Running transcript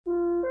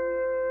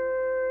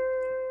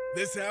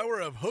This hour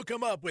of Hook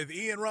 'em Up with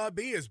Ian Rob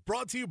B is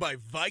brought to you by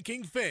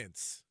Viking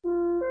Fence.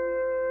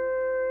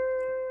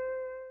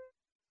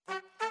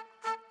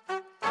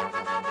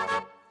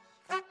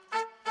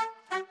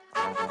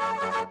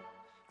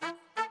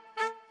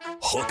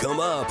 Hook 'em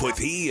Up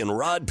with E and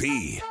Rod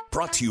B.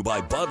 Brought to you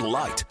by Bud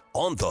Light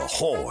on the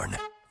Horn.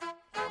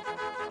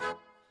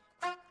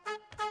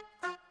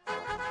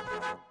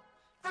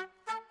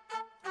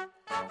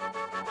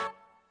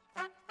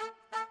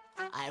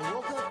 I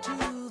woke up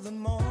to the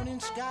morning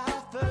sky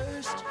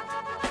first.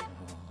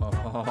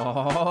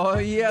 Oh,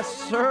 yes,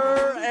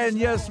 sir, and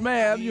yes,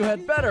 ma'am. You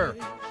had better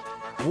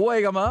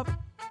wake 'em up,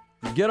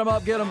 get 'em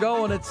up, get 'em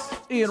going. It's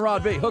Ian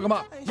Rod B. Hook 'em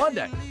Up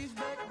Monday.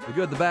 The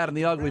good, the bad, and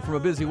the ugly from a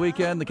busy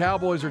weekend. The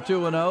Cowboys are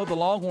 2-0. The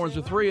Longhorns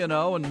are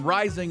 3-0 and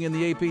rising in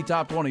the AP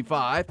Top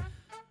 25.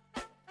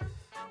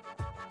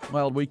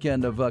 Wild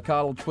weekend of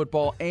college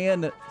football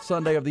and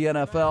Sunday of the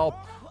NFL.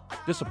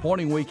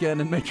 Disappointing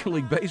weekend in Major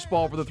League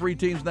Baseball for the three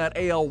teams in that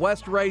AL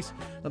West race.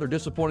 Another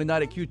disappointing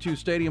night at Q2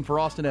 Stadium for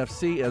Austin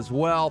FC as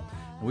well.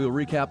 We'll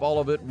recap all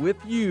of it with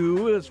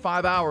you as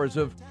 5 hours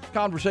of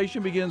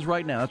conversation begins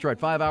right now. That's right,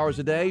 5 hours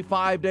a day,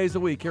 5 days a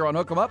week here on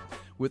Hook 'em Up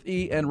with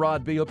E and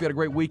Rod B. Hope you had a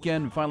great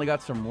weekend. We finally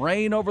got some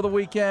rain over the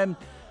weekend.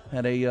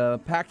 Had a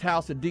packed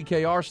house at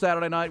DKR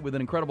Saturday night with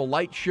an incredible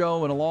light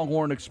show and a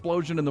Longhorn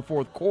explosion in the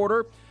fourth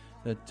quarter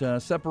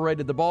that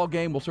separated the ball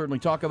game. We'll certainly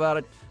talk about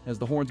it as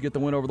the Horns get the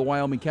win over the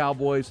Wyoming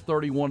Cowboys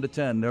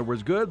 31-10. There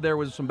was good, there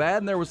was some bad,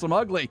 and there was some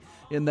ugly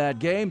in that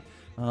game.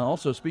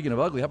 Also, speaking of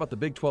ugly, how about the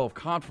Big 12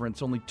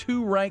 Conference? Only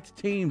two ranked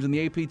teams in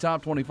the AP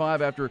Top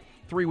 25 after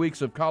 3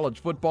 weeks of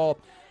college football.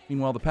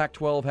 Meanwhile, the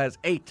Pac-12 has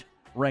 8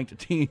 ranked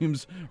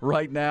teams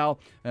right now.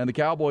 And the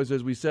Cowboys,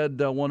 as we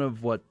said, one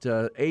of,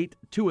 8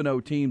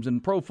 2-0 teams in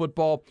pro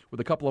football with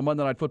a couple of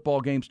Monday Night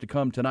Football games to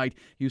come tonight.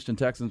 Houston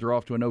Texans are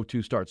off to an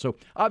 0-2 start. So,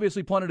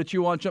 obviously, plenty to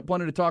chew on,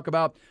 plenty to talk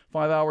about.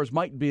 5 hours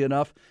might be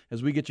enough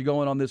as we get you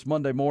going on this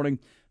Monday morning.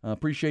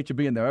 Appreciate you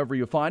being there. Wherever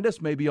you find us,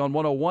 maybe on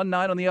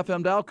 101.9 on the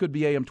FM dial, could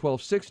be AM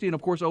 1260, and,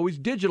 of course, always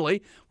digitally.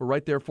 We're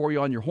right there for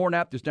you on your Horn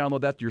app. Just download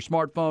that to your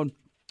smartphone.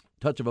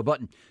 Touch of a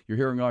button. You're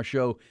hearing our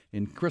show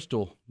in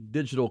crystal,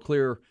 digital,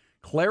 clear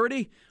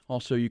clarity.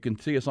 Also, you can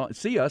see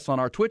us on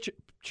our Twitch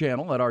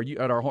channel at our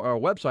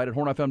website at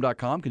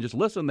hornfm.com. You can just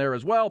listen there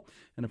as well.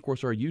 And, of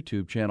course, our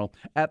YouTube channel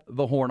at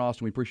The Horn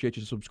Austin. We appreciate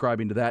you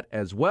subscribing to that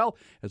as well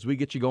as we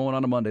get you going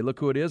on a Monday. Look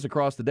who it is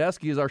across the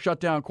desk. He is our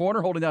shutdown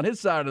corner, holding down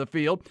his side of the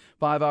field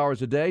 5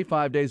 hours a day,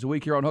 5 days a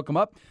week here on Hook 'em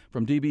Up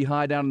from DB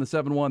High down in the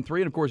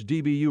 713. And, of course,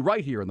 DBU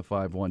right here in the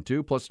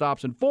 512, plus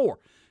stops in 4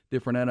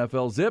 different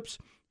NFL zips.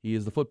 He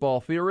is the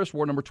football theorist,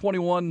 ward number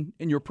 21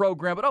 in your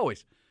program, but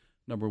always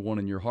number 1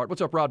 in your heart.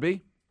 What's up, Rod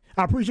B?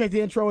 I appreciate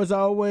the intro as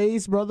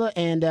always, brother.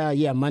 And,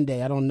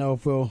 Monday, I don't know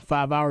if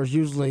 5 hours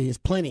usually is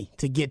plenty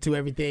to get to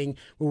everything.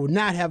 We will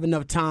not have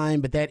enough time,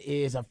 but that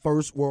is a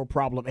first world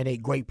problem and a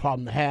great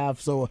problem to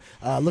have. So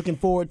looking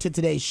forward to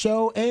today's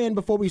show. And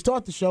before we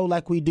start the show,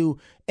 like we do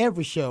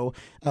every show,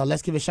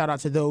 let's give a shout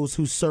out to those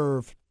who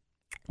serve,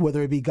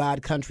 whether it be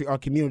God, country, or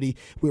community.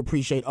 We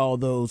appreciate all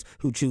those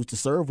who choose to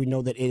serve. We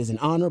know that it is an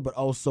honor, but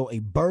also a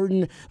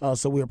burden.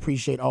 So we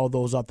appreciate all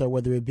those out there,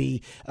 whether it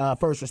be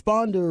first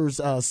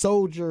responders,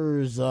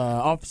 soldiers,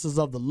 officers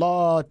of the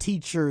law,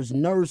 teachers,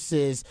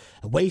 nurses,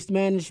 waste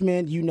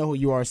management. You know who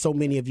you are. So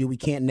many of you. We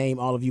can't name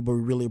all of you, but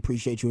we really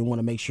appreciate you and want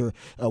to make sure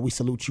we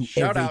salute you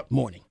every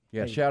morning.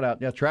 Yeah, shout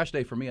out. Yeah, trash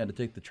day for me. I had to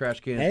take the trash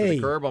cans to the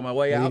curb on my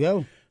way out. There you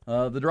go.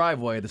 The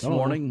driveway this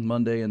morning,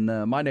 Monday in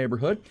my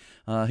neighborhood.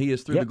 He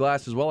is through the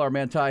glass as well. Our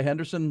man Ty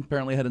Henderson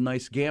apparently had a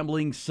nice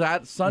gambling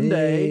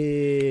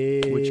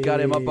Sunday, which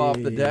got him up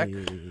off the deck.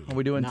 How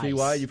we doing, nice.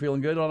 TY? You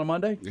feeling good on a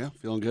Monday? Yeah,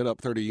 feeling good.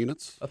 Up 30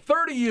 units.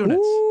 30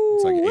 units. Ooh,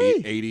 it's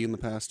like 80 in the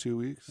past 2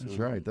 weeks. That's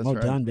right. Well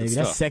done, baby.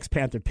 That's Sex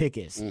Panther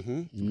Pickers.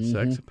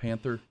 Sex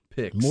Panther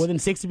picks. More than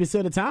 60%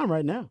 of the time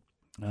right now.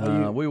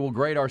 We will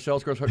grade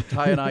ourselves. Of course,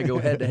 Ty and I go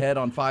head-to-head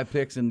on 5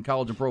 picks in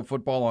college and pro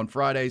football on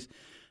Fridays.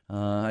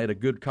 I had a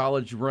good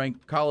college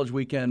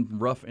weekend,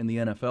 rough in the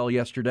NFL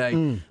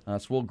yesterday.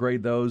 So we'll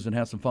grade those and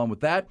have some fun with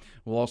that.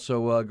 We'll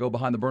also go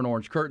behind the burnt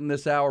orange curtain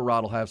this hour.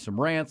 Rod will have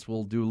some rants.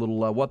 We'll do a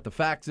little what the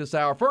facts this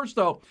hour. First,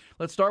 though,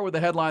 let's start with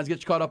the headlines, get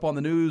you caught up on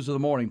the news of the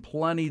morning.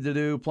 Plenty to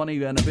do,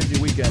 plenty and a busy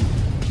weekend.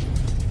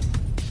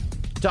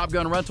 Top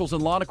Gun Rentals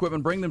and Lawn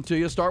Equipment bring them to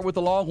you. Start with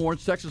the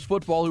Longhorns, Texas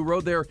football, who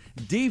rode their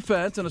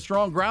defense in a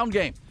strong ground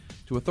game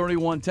to a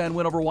 31-10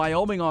 win over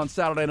Wyoming on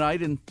Saturday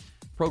night. And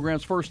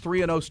program's first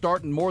 3-0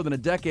 start in more than a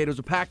decade. It was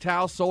a packed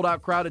house,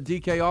 sold-out crowd at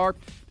DKR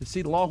to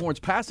see the Longhorns'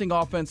 passing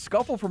offense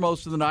scuffle for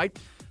most of the night.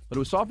 But it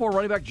was sophomore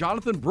running back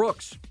Jonathan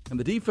Brooks and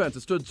the defense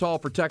that stood tall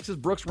for Texas.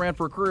 Brooks ran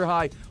for a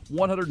career-high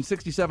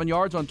 167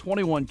 yards on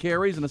 21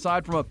 carries. And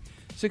aside from a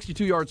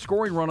 62-yard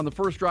scoring run on the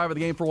first drive of the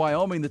game for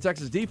Wyoming, the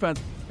Texas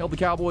defense held the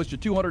Cowboys to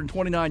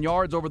 229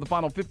 yards over the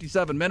final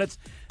 57 minutes,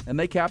 and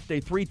they capped a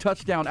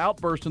 3-touchdown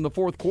outburst in the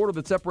fourth quarter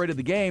that separated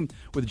the game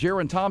with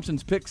Jaron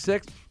Thompson's pick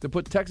six to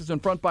put Texas in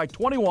front by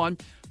 21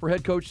 for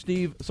head coach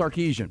Steve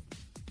Sarkisian.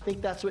 I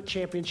think that's what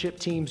championship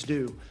teams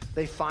do.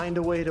 They find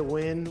a way to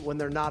win when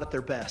they're not at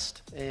their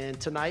best. And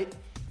tonight,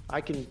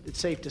 it's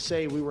safe to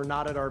say we were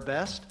not at our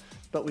best,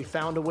 but we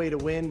found a way to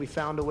win. We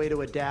found a way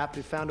to adapt.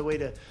 We found a way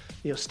to,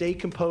 stay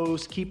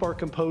composed, keep our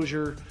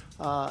composure,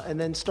 and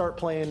then start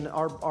playing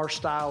our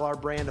style, our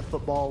brand of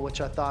football,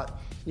 which I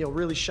thought,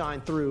 really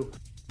shined through.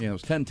 It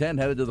was 10-10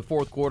 headed to the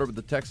fourth quarter, but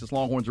the Texas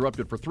Longhorns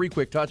erupted for 3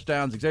 quick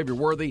touchdowns. Xavier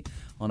Worthy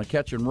on a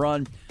catch and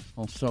run.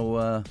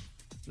 Also,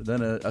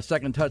 then a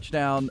second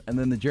touchdown, and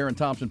then the Jaron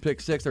Thompson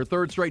pick six. Their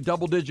third straight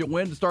double-digit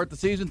win to start the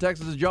season.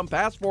 Texas has jumped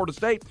past Florida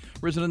State,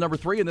 risen to number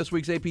 3 in this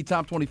week's AP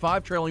Top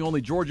 25, trailing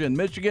only Georgia and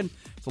Michigan.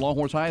 It's the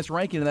Longhorns' highest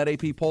ranking in that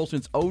AP poll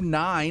since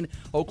 2009.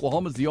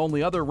 Oklahoma's the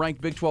only other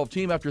ranked Big 12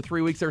 team. After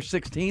 3 weeks, they're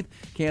 16th.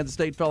 Kansas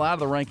State fell out of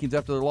the rankings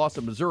after their loss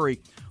at Missouri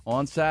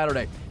on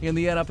Saturday. In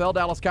the NFL,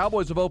 Dallas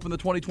Cowboys have opened the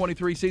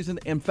 2023 season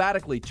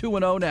emphatically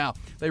 2-0 now.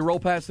 They roll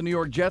past the New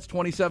York Jets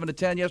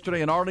 27-10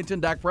 yesterday in Arlington.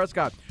 Dak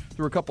Prescott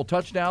threw a couple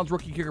touchdowns.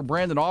 Rookie kicker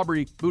Brandon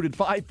Aubrey booted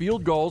 5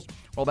 field goals.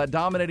 While that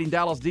dominating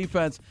Dallas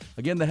defense,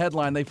 again the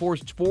headline, they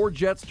forced 4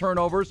 Jets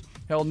turnovers,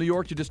 held New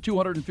York to just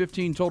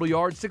 215 total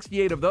yards.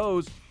 68 of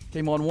those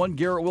came on one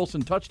Garrett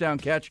Wilson touchdown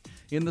catch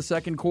in the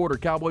second quarter.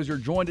 Cowboys are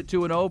joined at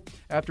 2-0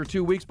 after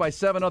 2 weeks by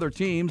 7 other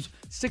teams,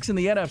 6 in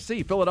the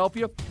NFC.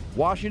 Philadelphia,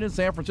 Washington,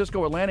 San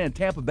Francisco, Atlanta, and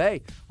Tampa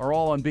Bay are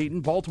all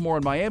unbeaten. Baltimore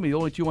and Miami, the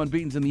only 2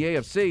 unbeatens in the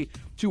AFC.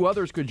 2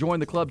 others could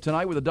join the club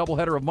tonight with a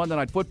doubleheader of Monday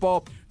Night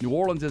Football. New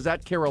Orleans is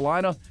at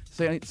Carolina.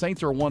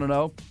 Saints are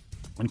 1-0.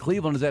 And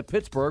Cleveland is at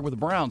Pittsburgh with the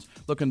Browns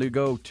looking to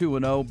go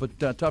 2-0,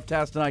 but tough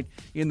task tonight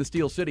in the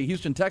Steel City.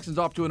 Houston Texans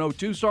off to an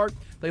 0-2 start.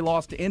 They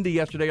lost to Indy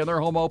yesterday on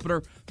their home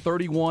opener,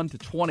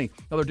 31-20.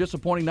 Another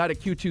disappointing night at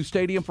Q2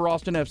 Stadium for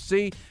Austin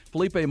FC.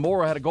 Felipe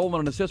Mora had a goal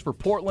and an assist for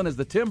Portland as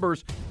the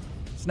Timbers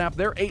snapped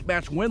their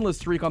 8-match winless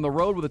streak on the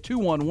road with a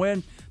 2-1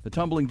 win. The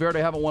Tumbling Verde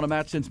haven't won a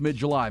match since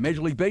mid-July.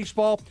 Major League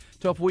Baseball,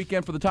 tough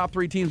weekend for the top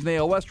 3 teams in the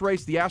AL West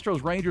race. The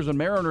Astros, Rangers, and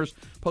Mariners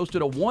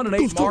posted a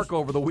 1-8 mark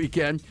over the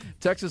weekend.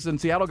 Texas and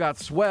Seattle got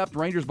swept.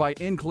 Rangers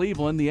in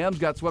Cleveland. The M's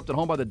got swept at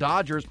home by the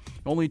Dodgers.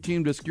 The only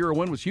team to secure a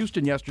win was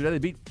Houston yesterday. They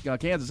beat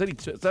Kansas City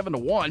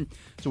 7-1.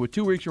 So with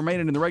 2 weeks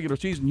remaining in the regular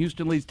season,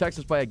 Houston leads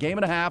Texas by a game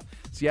and a half.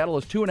 Seattle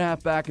is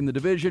 2.5 back in the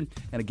division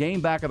and a game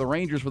back of the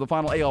Rangers for the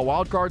final AL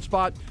wildcard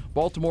spot.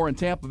 Baltimore and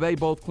Tampa Bay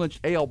both clinched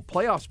AL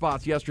playoff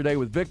spots yesterday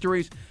with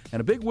victories. And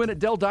a big win at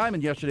Dell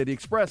Diamond yesterday. The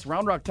Express,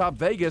 Round Rock top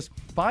Vegas,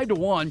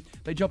 5-1.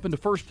 They jump into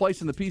first place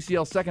in the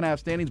PCL second half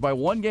standings by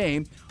 1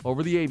 game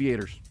over the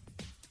Aviators.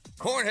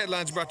 Corn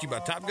Headlines brought to you by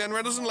Top Gun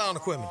Rentals and Lawn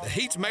Equipment. The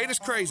heat's made us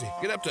crazy.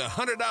 Get up to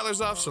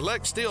 $100 off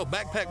select steel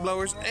backpack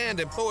blowers and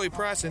employee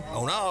pricing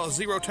on all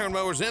zero-turn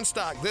mowers in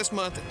stock this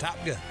month at Top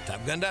Gun.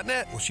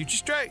 TopGun.net will shoot you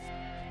straight.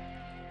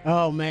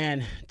 Oh,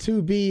 man.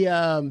 To be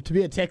a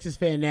Texas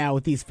fan now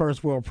with these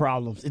first world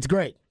problems, it's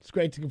great. It's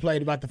great to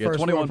complain about the first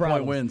world problems.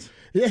 21-point wins.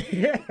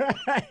 Yeah,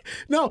 right.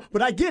 No,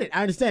 but I get it.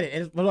 I understand it.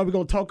 And we're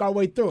going to talk our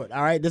way through it,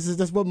 all right? This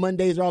is what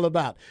Mondays are all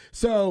about.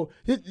 So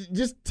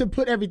just to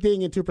put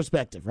everything into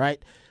perspective,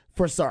 right,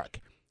 for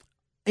Sark,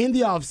 in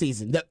the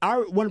offseason,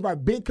 one of our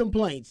big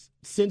complaints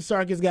since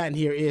Sark has gotten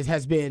here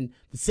has been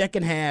the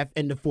second half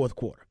and the fourth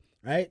quarter.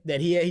 Right, that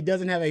he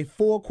doesn't have a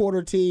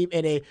 4-quarter team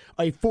and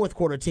a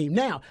fourth-quarter team.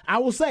 Now, I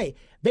will say,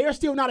 they are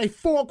still not a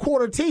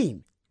 4-quarter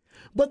team,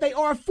 but they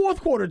are a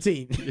fourth-quarter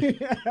team.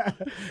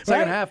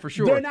 Second half, for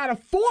sure. They're not a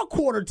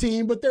 4-quarter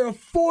team, but they're a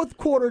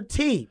fourth-quarter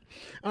team.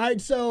 All right,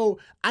 so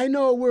I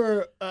know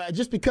we're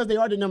just because they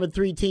are the number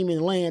 3 team in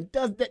the land,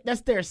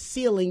 that's their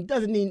ceiling.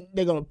 Doesn't mean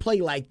they're going to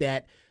play like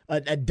that,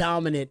 a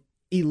dominant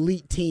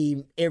elite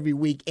team every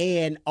week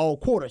and all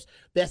quarters.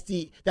 That's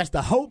the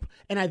hope,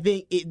 and I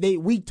think they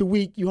week to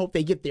week you hope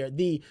they get there.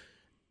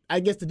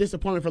 I guess the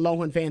disappointment for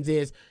Longhorn fans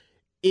is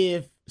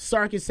if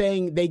Sark is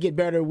saying they get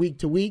better week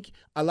to week,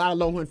 a lot of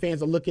Longhorn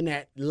fans are looking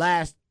at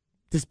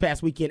this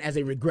past weekend as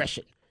a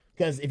regression.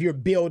 Because if you're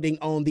building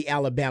on the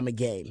Alabama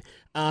game,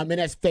 and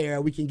that's fair,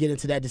 we can get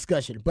into that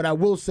discussion. But I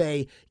will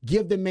say,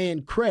 give the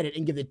man credit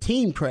and give the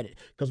team credit,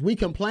 because we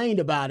complained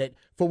about it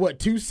for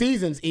 2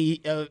 seasons.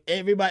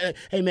 Everybody,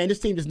 hey man, this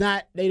team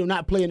they do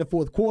not play in the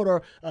fourth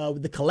quarter.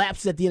 The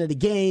collapses at the end of the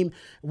game.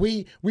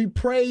 We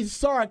praised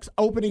Sark's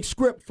opening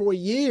script for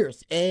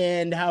years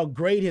and how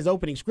great his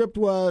opening script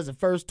was, the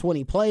first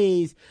 20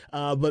 plays.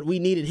 But we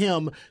needed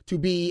him to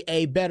be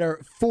a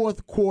better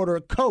fourth quarter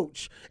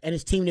coach and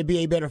his team to be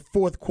a better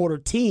fourth quarter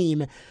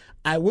team.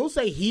 I will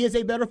say he is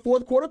a better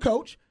fourth quarter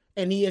coach,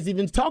 and he has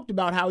even talked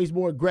about how he's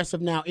more aggressive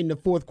now in the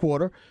fourth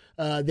quarter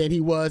than he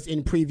was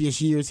in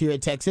previous years here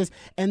at Texas.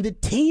 And the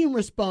team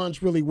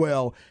responds really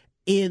well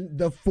in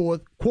the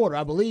fourth quarter.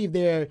 I believe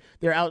they're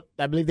out.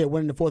 I believe they're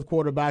winning the fourth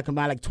quarter by a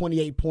combined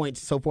 28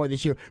 points so far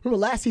this year. Remember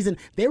last season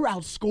they were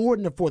outscored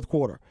in the fourth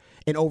quarter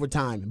in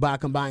overtime by a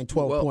combined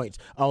 12 points,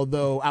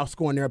 although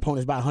outscoring their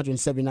opponents by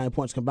 179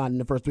 points combined in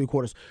the first 3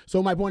 quarters.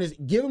 So my point is,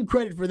 give them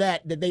credit for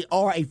that they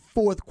are a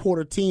fourth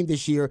quarter team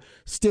this year.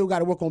 Still got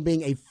to work on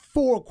being a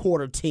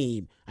 4-quarter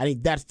team. I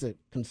think that's the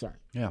concern.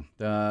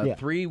 Yeah.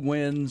 3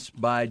 wins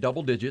by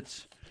double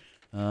digits.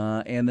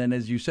 And then,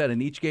 as you said,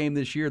 in each game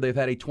this year, they've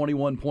had a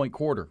 21-point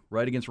quarter.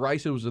 Right against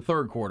Rice, it was the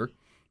third quarter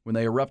when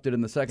they erupted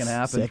in the second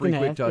half and 3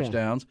 quick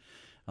touchdowns.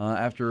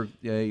 after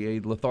a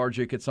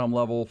lethargic at some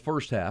level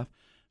first half.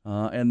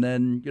 And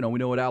then, we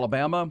know at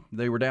Alabama,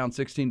 they were down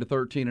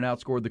 16-13 and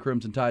outscored the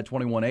Crimson Tide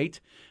 21-8.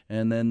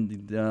 And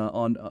then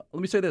let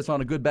me say this,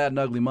 on a good, bad, and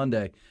ugly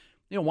Monday,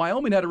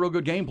 Wyoming had a real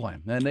good game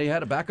plan. And they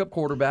had a backup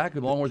quarterback who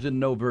the Longhorns didn't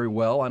know very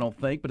well, I don't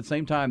think. But at the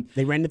same time,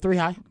 they ran the three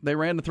high. They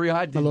ran the three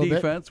high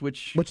defense,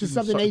 which is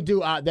something they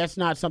do. That's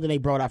not something they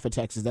brought out for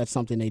Texas. That's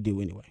something they do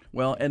anyway.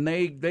 Well, and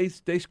they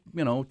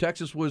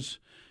Texas was.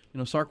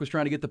 Sark was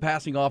trying to get the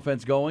passing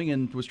offense going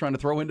and was trying to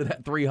throw into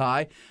that three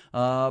high.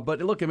 But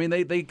look, I mean,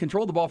 they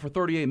controlled the ball for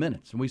 38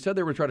 minutes. And we said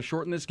they were going to try to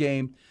shorten this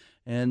game.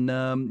 And,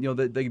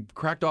 they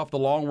cracked off the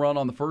long run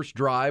on the first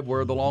drive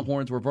where the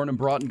Longhorns, where Vernon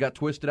Broughton got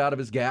twisted out of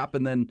his gap.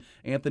 And then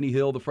Anthony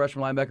Hill, the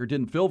freshman linebacker,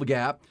 didn't fill the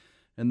gap.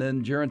 And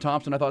then Jaron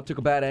Thompson, I thought, took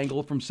a bad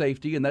angle from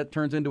safety, and that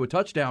turns into a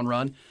touchdown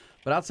run.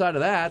 But outside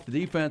of that, the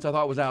defense, I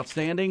thought, was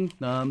outstanding.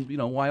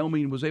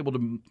 Wyoming was able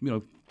to,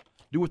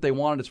 do what they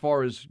wanted as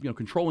far as,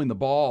 controlling the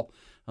ball.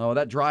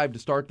 That drive to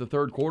start the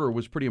third quarter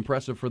was pretty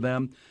impressive for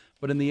them.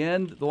 But in the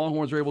end, the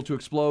Longhorns were able to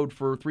explode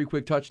for 3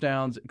 quick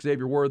touchdowns.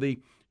 Xavier Worthy,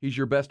 he's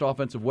your best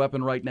offensive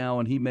weapon right now,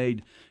 and he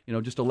made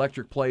just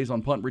electric plays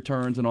on punt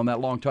returns and on that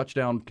long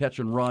touchdown catch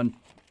and run.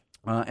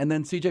 And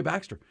then C.J.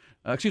 Baxter.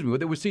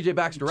 It was C.J.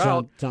 Baxter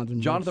out.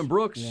 Jonathan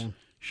Brooks. Yeah.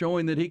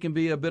 Showing that he can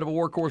be a bit of a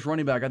workhorse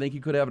running back. I think he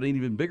could have an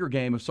even bigger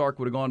game if Sark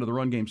would have gone to the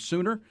run game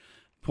sooner.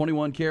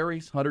 21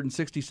 carries,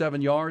 167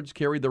 yards,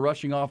 carried the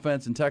rushing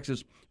offense, and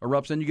Texas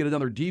erupts. Then you get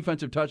another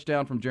defensive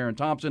touchdown from Jaron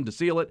Thompson to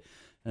seal it.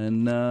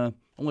 And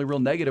only real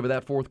negative of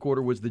that fourth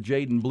quarter was the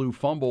Jaden Blue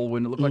fumble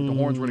when it looked like the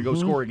Horns were going to go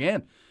score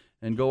again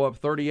and go up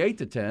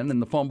 38-10,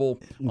 and the fumble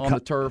on the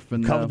turf.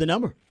 And covered the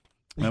number.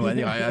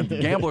 The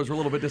gamblers were a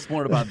little bit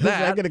disappointed about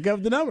that. I could have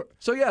covered the number.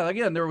 So, yeah,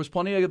 again, there was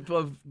plenty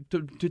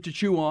to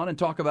chew on and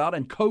talk about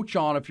and coach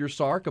on if you're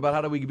Sark about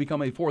how do we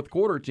become a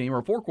fourth-quarter team or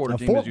a four-quarter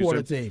team, as you said.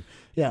 Fourth-quarter team.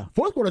 Yeah,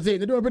 fourth-quarter team.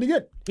 They're doing pretty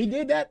good. He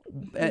did that.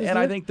 And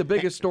I think the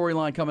biggest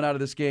storyline coming out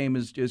of this game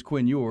is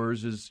Quinn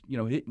Ewers.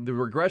 The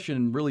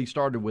regression really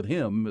started with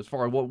him as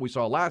far as what we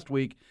saw last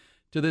week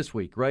to this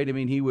week, right? I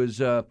mean, he was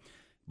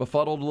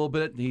befuddled a little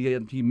bit.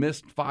 He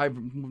missed 5.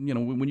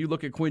 When you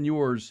look at Quinn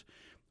Ewers,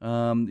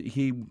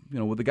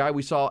 with the guy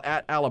we saw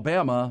at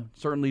Alabama,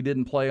 certainly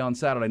didn't play on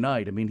Saturday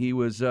night. I mean, he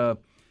was, I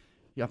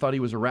thought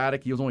he was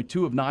erratic. He was only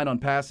 2 of 9 on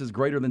passes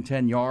greater than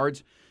 10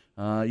 yards.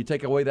 You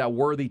take away that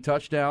Worthy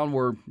touchdown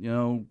where,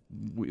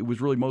 it was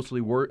really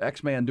mostly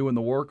X-Man doing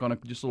the work on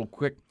just a little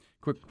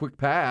quick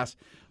pass.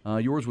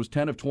 Yours was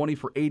 10 of 20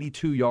 for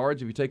 82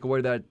 yards. If you take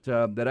away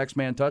that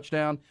X-Man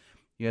touchdown,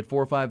 he had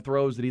 4 or 5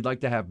 throws that he'd like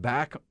to have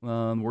back,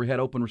 where he had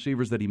open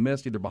receivers that he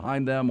missed, either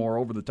behind them or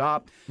over the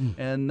top.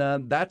 And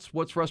that's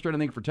what's frustrating,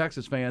 I think, for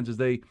Texas fans is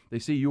they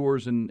see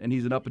Ewers, and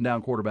he's an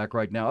up-and-down quarterback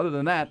right now. Other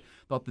than that, I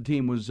thought the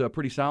team was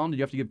pretty sound.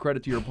 You have to give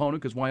credit to your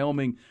opponent because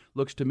Wyoming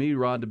looks to me,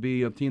 Rod, to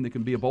be a team that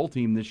can be a bowl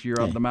team this year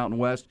out of the Mountain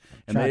West,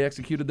 and they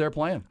executed their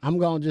plan. I'm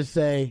going to just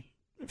say,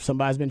 if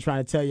somebody's been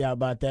trying to tell you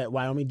about that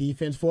Wyoming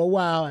defense for a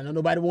while, I know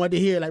nobody wanted to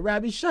hear, like,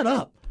 Robbie, shut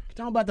up.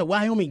 Talking about the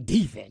Wyoming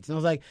defense. And I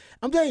was like,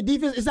 I'm telling you,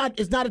 defense,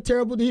 it's not a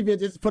terrible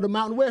defense. It's for the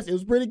Mountain West. It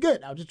was pretty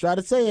good. I was just trying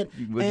to say it.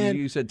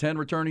 You said 10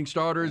 returning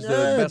starters,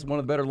 one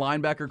of the better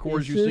linebacker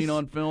cores you've seen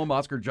on film.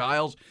 Oscar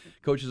Giles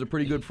coaches a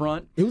pretty good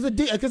front. It was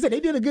like I said, they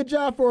did a good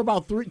job for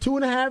about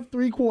 2.5,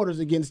 3 quarters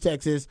against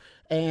Texas.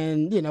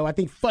 And, I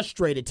think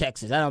frustrated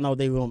Texas. I don't know if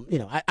they were,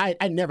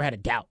 I never had a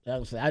doubt.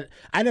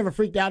 I never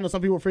freaked out. I know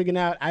some people were freaking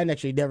out. I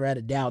actually never had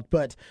a doubt.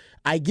 But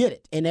I get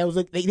it. And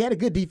they had a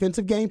good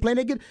defensive game plan.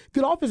 They had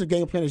good offensive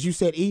game plan, as you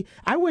said, E.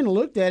 I went and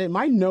looked at it.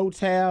 My notes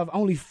have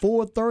only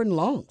 4 third and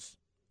longs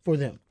for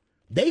them.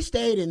 They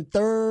stayed in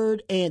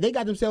third, and they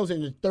got themselves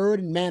in the third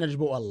and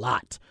manageable a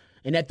lot.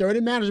 And that third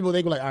and manageable,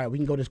 they go like, all right, we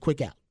can go this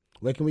quick out.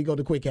 Where can we go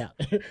to quick out?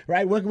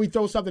 Right? Where can we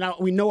throw something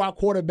out? We know our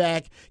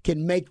quarterback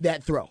can make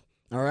that throw.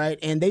 All right,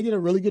 and they did a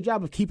really good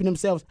job of keeping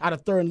themselves out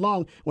of third and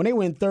long. When they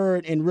went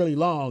third and really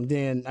long,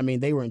 then,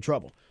 they were in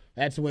trouble.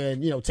 That's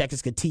when,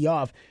 Texas could tee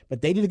off.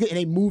 But they did a good, and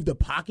they moved the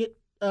pocket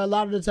a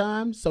lot of the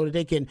time so that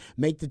they can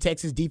make the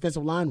Texas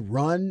defensive line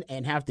run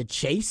and have to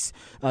chase.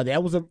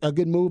 That was a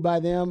good move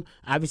by them.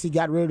 Obviously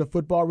got rid of the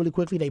football really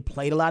quickly. They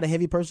played a lot of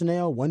heavy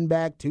personnel, 1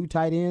 back, 2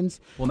 tight ends.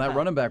 Well, that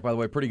running back, by the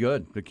way, pretty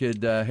good. The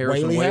kid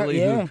Harrison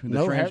Whaley.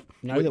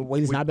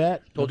 Whaley's not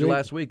bad. Told you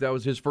last week that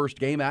was his first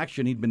game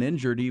action. He'd been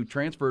injured. He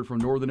transferred from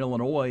Northern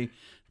Illinois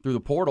through the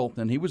portal,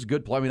 and he was a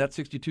good play. That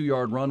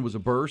 62-yard run was a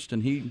burst,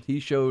 and he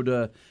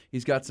showed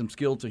he's got some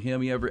skill to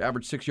him. He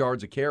averaged 6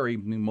 yards a carry.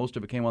 Most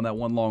of it came on that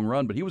one long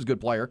run, but he was a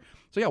good player.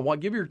 So, yeah,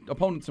 give your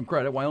opponent some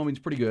credit. Wyoming's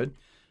pretty good.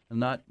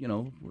 And not,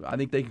 I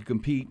think they could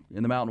compete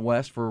in the Mountain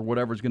West for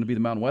whatever's going to be the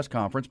Mountain West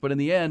Conference. But in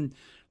the end,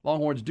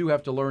 Longhorns do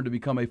have to learn to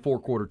become a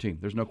 4-quarter team.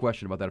 There's no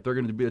question about that. If they're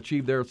going to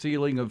achieve their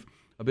ceiling of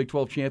a Big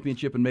 12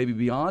 championship and maybe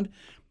beyond,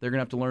 they're going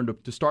to have to learn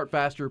to start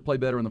faster, play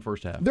better in the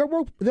first half. They're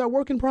a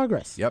work in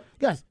progress. Yep.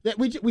 Guys,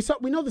 we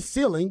know the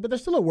ceiling, but they're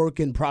still a work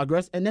in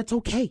progress, and that's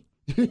okay.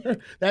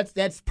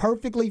 That's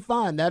perfectly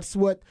fine. That's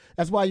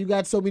why you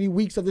got so many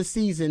weeks of the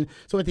season.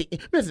 So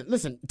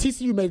listen,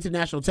 TCU made it to the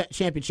national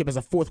championship as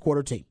a 4th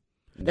quarter team.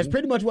 That's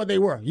pretty much what they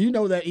were. You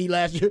know that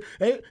last year.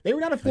 They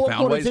were not a fourth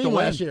quarter team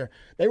last year.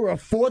 They were a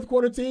fourth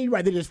quarter team,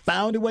 right? They just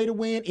found a way to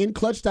win in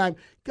clutch time.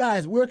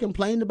 Guys, we're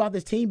complaining about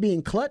this team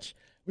being clutch.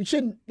 We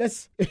shouldn't.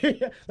 Let's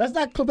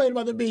not complain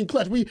about them being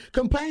clutch. We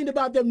complained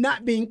about them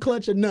not being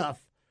clutch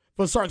enough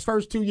for Sark's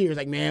first 2 years.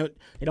 Like, man,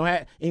 they don't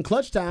have in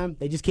clutch time.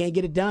 They just can't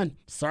get it done.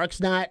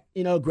 Sark's not,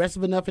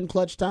 aggressive enough in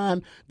clutch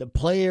time. The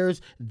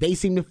players, they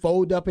seem to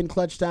fold up in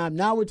clutch time.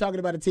 Now we're talking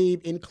about a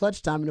team in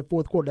clutch time in the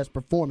fourth quarter that's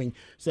performing.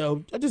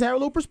 So I just have a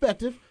little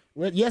perspective.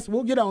 Well, yes,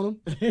 we'll get on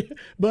them,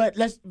 but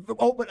let's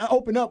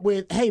open up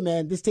with, hey,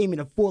 man, this team in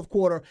the fourth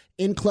quarter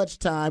in clutch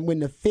time when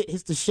the fit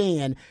hits the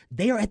shan,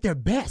 they are at their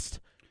best.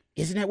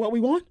 Isn't that what we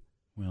want?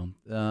 Well,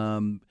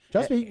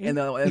 trust me. And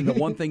the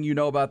one thing you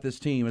know about this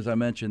team, as I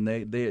mentioned,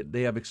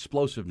 they have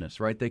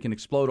explosiveness, right? They can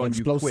explode on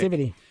you quick.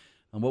 Explosivity.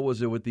 And what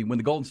was it when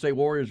the Golden State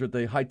Warriors were at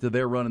the height of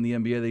their run in the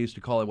NBA? They used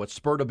to call it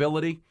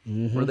spurtability,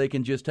 where they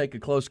can just take a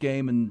close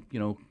game and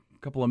a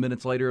couple of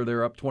minutes later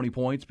they're up 20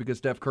 points because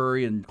Steph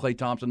Curry and Klay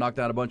Thompson knocked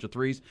out a bunch of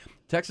threes.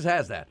 Texas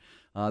has that.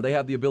 They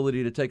have the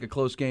ability to take a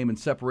close game and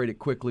separate it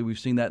quickly. We've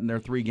seen that in their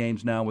 3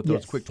 games now with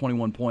those quick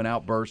 21-point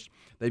outbursts.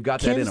 They've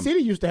got that in them. Kansas City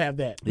used to have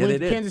that. Yeah, when they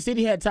did. Kansas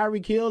City had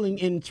Tyreek Hill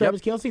and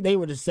Travis Kelce, they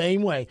were the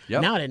same way.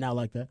 Yep. Now they're not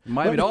like that.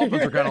 Miami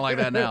Dolphins are kind of like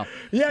that now.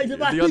 Yeah, the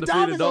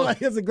undefeated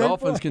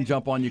Dolphins point. can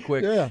jump on you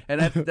quick. Yeah. And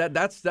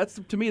that's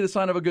to me the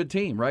sign of a good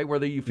team, right?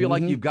 Where you feel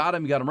like you got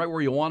them right where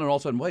you want, and all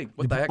of a sudden, wait,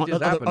 what the heck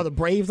just happened? Are the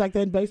Braves like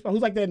that in baseball?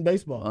 Who's like that in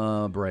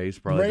baseball? Braves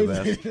probably the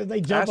best.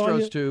 They jump on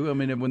you? Astros too. I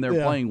mean, when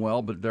they're playing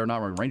well, but they're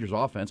not Rangers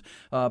offense.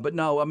 But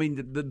no, I mean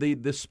the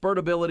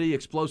spurtability,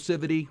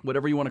 explosivity,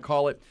 whatever you want to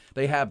call it,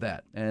 they have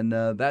that, and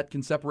that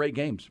can separate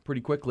games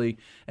pretty quickly.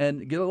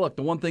 And look,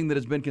 the one thing that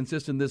has been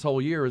consistent this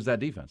whole year is that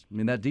defense. I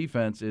mean, that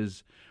defense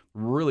is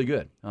really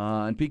good,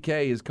 and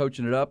PK is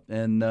coaching it up,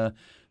 and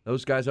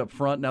those guys up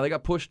front. Now they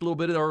got pushed a little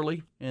bit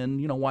early, and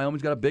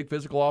Wyoming's got a big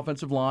physical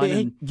offensive line.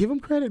 Hey, give them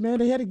credit, man.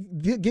 They had a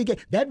good game.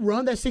 That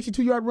run, that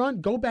 62-yard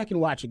run. Go back and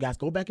watch it, guys.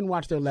 Go back and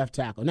watch their left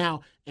tackle.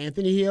 Now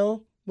Anthony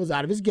Hill was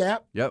out of his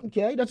gap. Yep.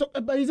 Okay,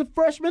 but he's a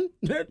freshman.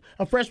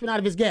 A freshman out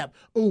of his gap.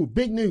 Ooh,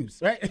 big news,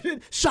 right?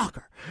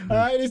 Shocker. All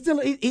right,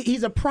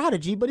 he's a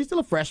prodigy, but he's still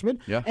a freshman.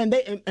 Yeah.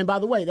 And by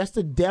the way, that's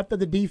the depth of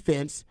the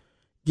defense.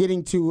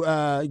 Giving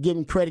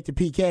credit to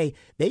PK,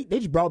 they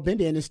just brought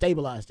Bender in and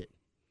stabilized it.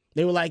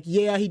 They were like,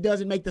 yeah, he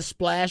doesn't make the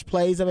splash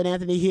plays of an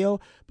Anthony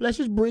Hill, but let's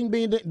just bring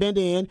Bender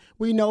in.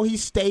 We know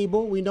he's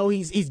stable. We know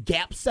he's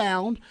gap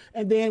sound,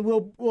 and then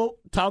we'll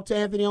talk to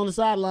Anthony on the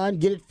sideline,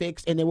 get it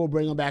fixed, and then we'll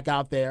bring him back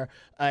out there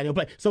and he'll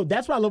play. So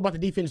that's what I love about the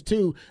defense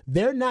too.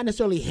 They're not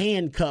necessarily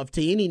handcuffed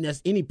to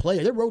any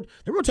player. They're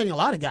rotating a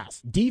lot of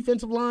guys.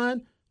 Defensive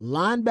line,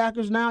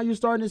 linebackers now you're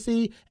starting to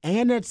see,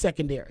 and that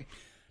secondary.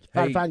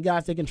 Find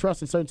guys they can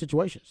trust in certain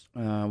situations.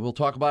 We'll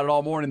talk about it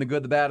all morning, the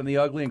good, the bad, and the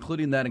ugly,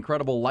 including that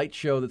incredible light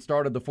show that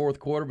started the fourth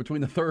quarter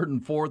between the third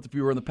and fourth. If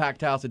you were in the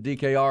packed house at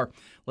DKR,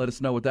 let us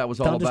know what that was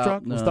all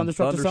about. Was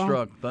Thunderstruck the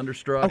song?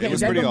 Thunderstruck. Okay, it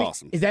was pretty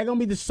awesome. Is that going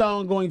to be the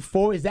song going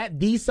forward? Is that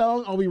the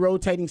song? Or are we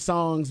rotating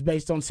songs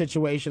based on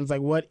situations?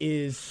 Like what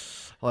is...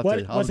 I'll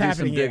what's do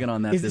happening some digging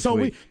on that this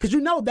week. Because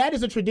that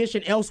is a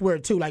tradition elsewhere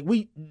too. Like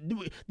we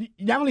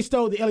not only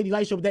stole the LED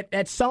light show, but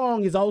that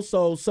song is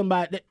also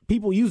somebody that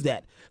people use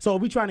that. So are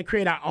we trying to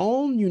create our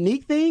own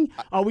unique thing?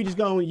 Or are we just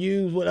going to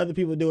use what other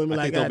people do? And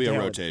I think there'll be a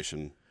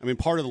rotation. I mean,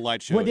 part of the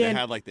light show, they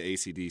had like the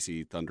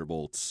AC/DC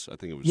Thunderbolts. I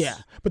think it was. Yeah,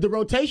 but the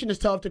rotation is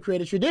tough to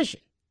create a tradition.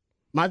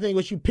 My thing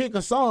was you pick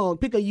a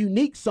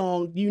unique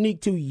song,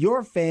 unique to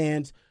your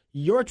fans,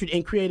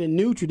 and create a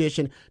new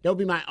tradition. That would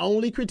be my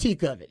only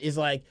critique of it. It's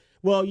like,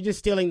 well, you're just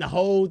stealing the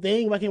whole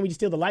thing. Why can't we just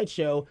steal the light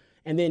show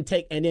and then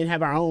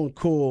have our own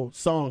cool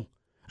song?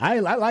 I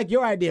like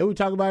your idea. We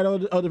talk about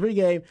it on the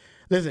pregame.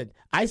 Listen,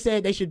 I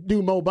said they should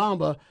do Mo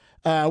Bamba.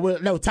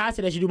 Ty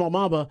said they should do Mo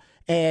Bamba,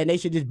 and they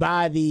should just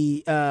buy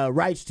the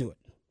rights to it.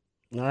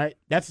 All right,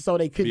 that's the song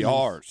they could be use.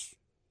 ours,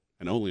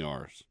 and only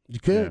ours.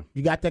 You could. Yeah.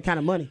 You got that kind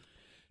of money.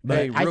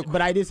 But,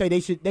 I did say they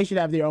should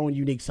have their own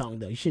unique song,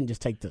 though. You shouldn't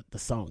just take the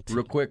song.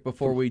 Real quick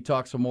before we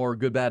talk some more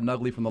good, bad, and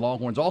ugly from the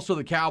Longhorns. Also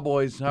the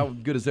Cowboys, how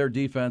good is their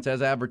defense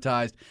as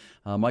advertised?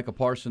 Micah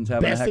Parsons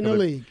having best a heck in of the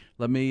league.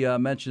 Let me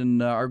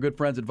mention our good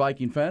friends at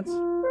Viking Fence.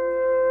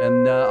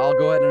 And I'll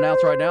go ahead and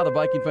announce right now the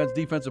Viking Fence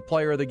Defensive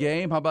Player of the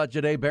Game. How about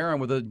Jahdae Barron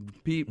with a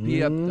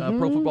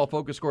Pro Football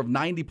Focus score of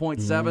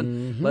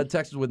 90.7. Led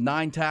Texas with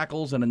 9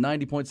 tackles and a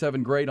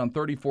 90.7 grade on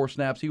 34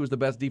 snaps. He was the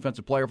best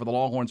defensive player for the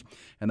Longhorns.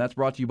 And that's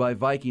brought to you by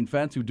Viking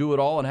Fence, who do it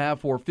all and have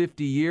for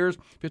 50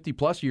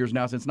 plus years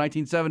now, since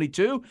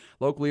 1972.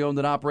 Locally owned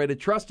and operated,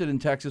 trusted in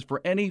Texas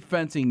for any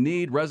fencing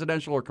need,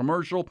 residential or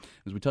commercial.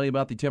 As we tell you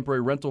about the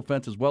temporary rental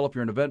fence as well, if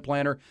you're an event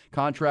planner,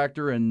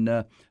 contractor, and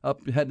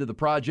heading to the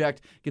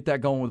project, get that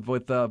going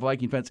with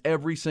Viking Fence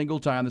every single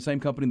time. The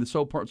same company that's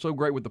so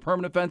great with the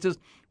permanent fences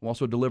will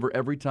also deliver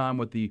every time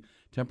with the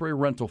temporary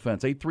rental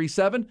fence.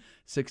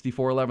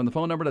 837-6411, the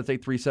phone number. That's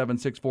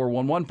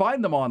 837-6411.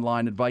 Find them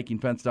online at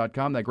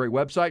vikingfence.com, that great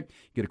website.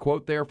 Get a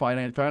quote there,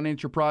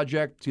 finance your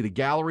project, see the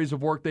galleries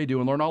of work they do,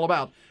 and learn all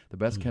about the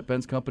best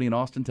fence company in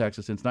Austin,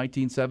 Texas since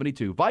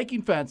 1972.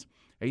 Viking Fence,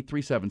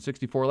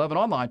 837-6411,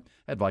 online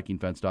at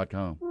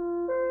VikingFence.com.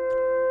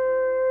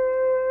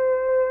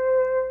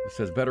 It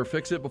says better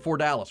fix it before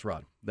Dallas,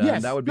 Rod.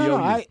 Yes. That would be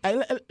like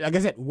I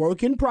said,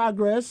 work in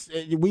progress,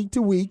 week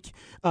to week.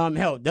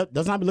 Hell,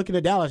 does not be looking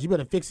at Dallas. You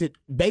better fix it.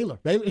 Baylor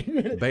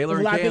and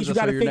Kansas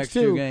are your next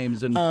two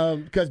games.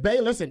 Because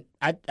Baylor, listen,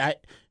 I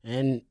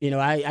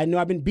know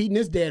I've been beating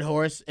this dead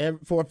horse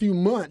for a few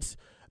months.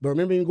 But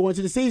remember, even going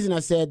into the season, I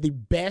said the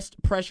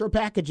best pressure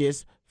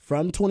packages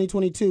from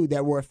 2022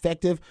 that were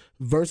effective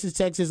versus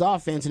Texas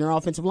offense and their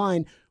offensive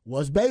line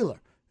was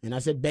Baylor. And I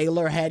said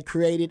Baylor had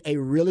created a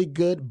really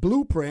good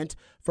blueprint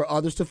for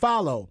others to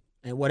follow.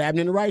 And what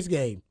happened in the Rice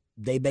game?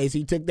 They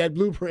basically took that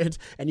blueprint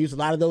and used a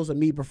lot of those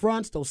amoeba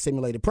fronts, those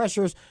simulated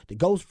pressures, the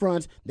ghost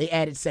fronts. They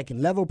added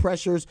second-level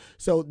pressures.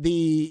 So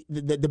the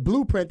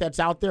blueprint that's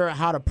out there on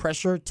how to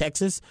pressure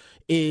Texas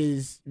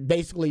is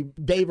basically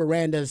Dave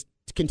Aranda's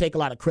can take a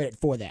lot of credit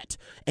for that.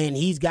 And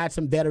he's got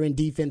some veteran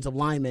defensive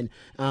linemen.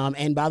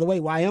 And by the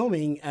way,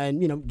 Wyoming,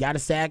 got a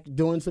sack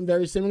doing some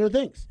very similar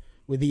things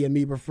with the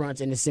amoeba fronts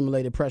and the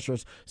simulated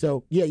pressures.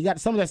 So, yeah, you got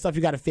some of that stuff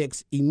you got to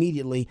fix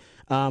immediately.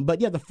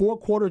 But, yeah, the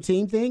four-quarter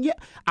team thing, yeah,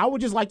 I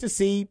would just like to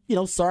see,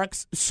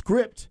 Sark's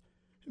script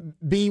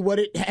be what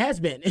it has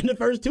been in the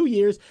first 2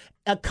 years,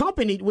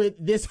 accompanied with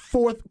this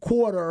fourth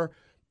quarter,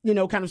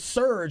 kind of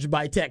surge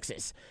by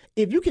Texas.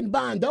 If you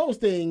combine those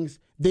things,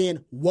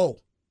 then, whoa.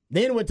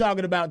 Then we're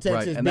talking about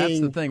Texas and being that's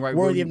the thing, right?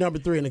 Worthy of number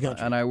 3 in the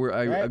country. And I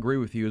agree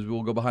with you as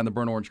we'll go behind the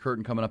burnt orange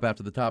curtain coming up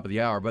after the top of the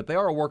hour. But they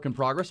are a work in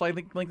progress. I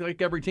think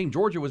like every team.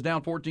 Georgia was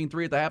down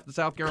 14-3 at the half of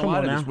South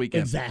Carolina this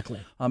weekend. Exactly.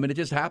 It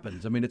just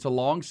happens. It's a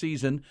long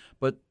season,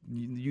 but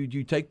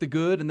you take the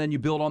good and then you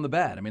build on the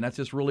bad. That's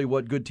just really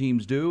what good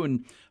teams do.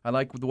 And I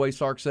like the way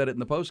Sark said it in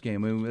the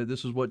postgame.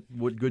 This is what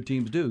good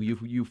teams do.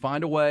 You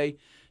find a way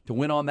to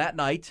win on that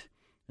night.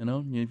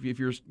 If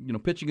you're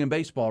pitching in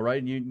baseball,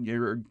 right?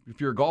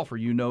 If you're a golfer,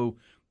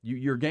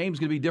 your game's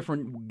going to be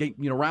different,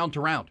 round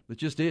to round. It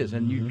just is,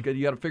 and you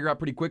got to figure out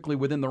pretty quickly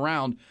within the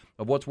round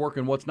of what's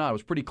working, what's not. It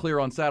was pretty clear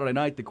on Saturday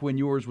night that Quinn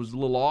Ewers was a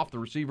little off. The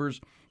receivers,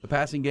 the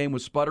passing game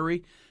was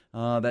sputtery.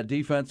 That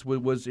defense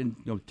was in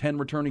 10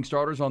 returning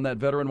starters on that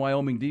veteran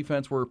Wyoming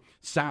defense were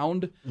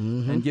sound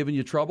and giving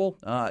you trouble.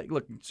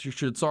 Look,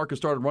 should Sark have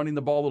started running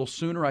the ball a little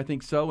sooner? I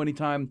think so.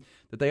 Anytime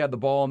that they had the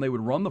ball and they would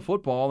run the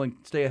football and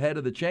stay ahead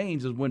of the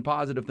chains is when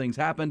positive things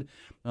happened.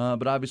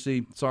 But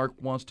obviously Sark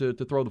wants to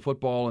throw the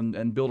football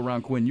and build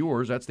around Quinn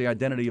Ewers. That's the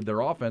identity of their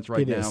offense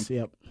right now. It is,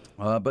 yep.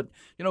 But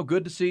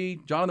good to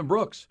see Jonathan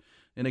Brooks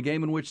in a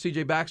game in which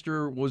C.J.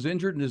 Baxter was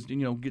injured and is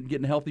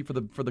getting healthy for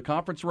the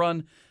conference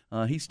run.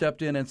 He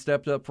stepped in and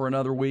stepped up for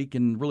another week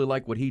and really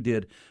like what he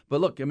did.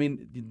 But look,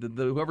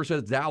 whoever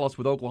says Dallas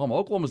with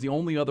Oklahoma's the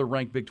only other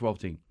ranked Big 12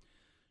 team.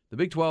 The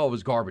Big 12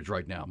 is garbage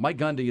right now. Mike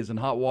Gundy is in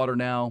hot water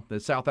now. The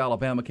South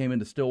Alabama came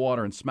into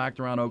Stillwater and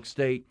smacked around Oak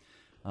State.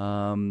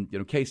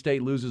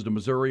 K-State loses to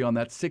Missouri on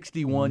that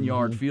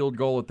 61-yard field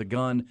goal at the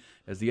gun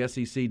as the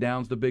SEC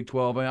downs the Big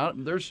 12.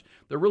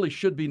 There really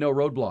should be no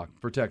roadblock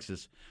for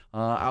Texas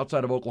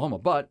outside of Oklahoma,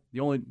 but the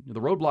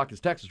roadblock is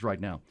Texas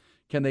right now.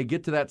 Can they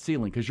get to that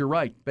ceiling? Because you're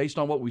right, based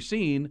on what we've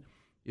seen,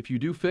 if you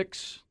do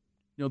fix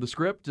the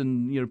script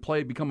and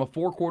become a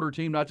four-quarter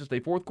team, not just a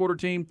fourth-quarter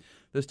team,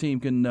 this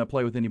team can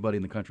play with anybody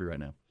in the country right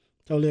now.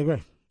 Totally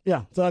agree.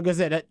 Yeah, so like I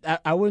said,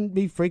 I wouldn't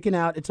be freaking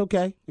out. It's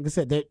okay.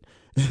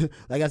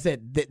 Like I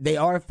said, they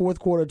are a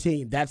fourth-quarter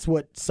team. That's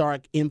what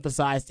Sark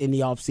emphasized in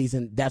the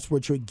offseason. That's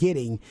what you're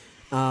getting.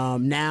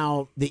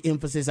 Now the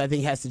emphasis, I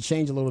think, has to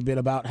change a little bit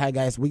about, hey,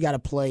 guys, we got to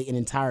play an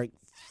entire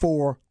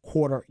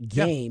four-quarter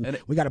game. Yeah,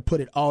 we got to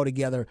put it all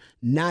together,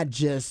 not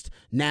just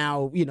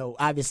now,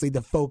 obviously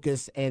the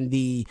focus and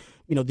the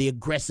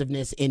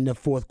aggressiveness in the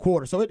fourth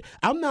quarter. So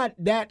I'm not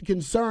that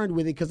concerned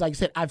with it because, like I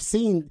said, I've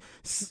seen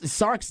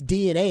Sark's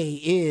DNA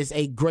is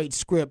a great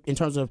script in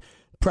terms of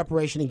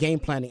preparation and game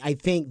planning. I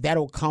think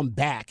that'll come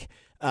back.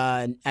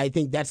 I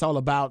think that's all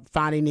about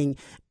finding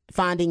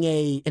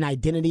an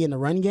identity in the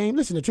run game.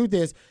 Listen, the truth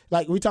is,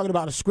 like we're talking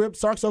about a script,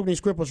 Sark's opening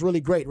script was really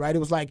great, right? It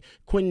was like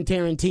Quentin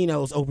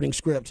Tarantino's opening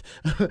script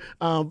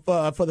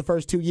for the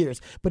first 2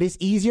 years. But it's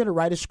easier to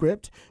write a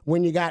script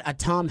when you got a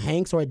Tom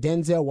Hanks or a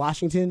Denzel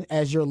Washington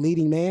as your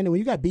leading man. And when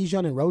you got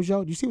Bijan and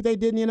Rojo, do you see what they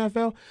did in the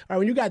NFL? All right,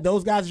 when you got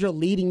those guys as your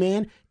leading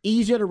man,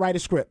 easier to write a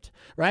script,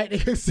 right?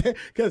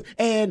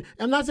 And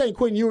I'm not saying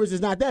Quinn Ewers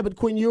is not that, but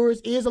Quinn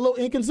Ewers is a little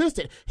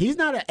inconsistent. He's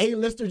not an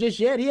A-lister just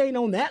yet. He ain't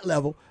on that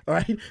level,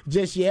 right,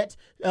 just yet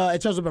in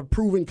terms of a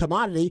proven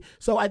commodity.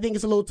 So I think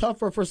it's a little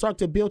tougher for Sark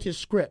to build his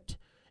script.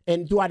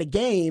 And throughout the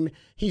game,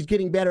 he's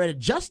getting better at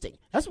adjusting.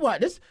 That's why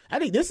I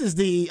think this is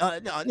the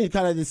kind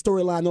of the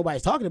storyline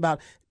nobody's talking about.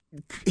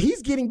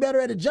 He's getting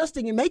better at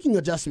adjusting and making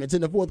adjustments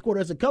in the fourth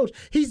quarter as a coach.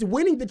 He's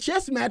winning the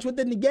chess match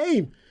within the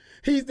game.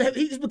 He's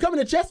becoming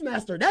a chess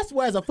master. That's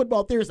why, as a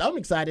football theorist, I'm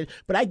excited.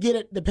 But I get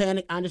it, the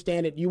panic. I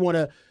understand it. You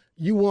want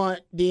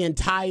the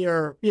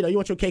entire, you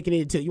want your cake and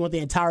eat it too. You want the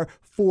entire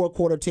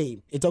four-quarter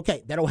team. It's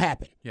okay. That'll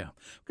happen. Yeah,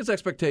 because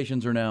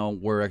expectations are now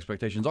where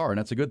expectations are, and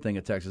that's a good thing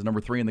at Texas.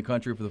 Number 3 in the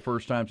country for the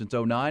first time since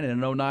 2009, and in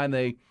 2009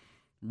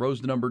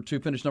 rose to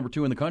finished number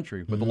 2 in the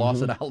country with the loss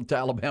to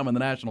Alabama in the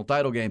national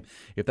title game.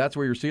 If that's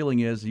where your ceiling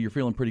is, you're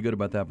feeling pretty good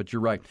about that, but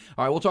you're right.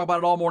 All right, we'll talk about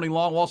it all morning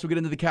long. We'll also get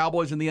into the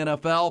Cowboys and the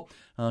NFL.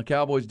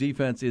 Cowboys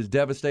defense is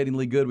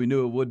devastatingly good. We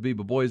knew it would be,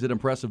 but boy, is it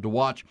impressive to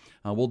watch.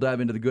 We'll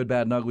dive into the good,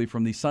 bad, and ugly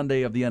from the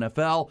Sunday of the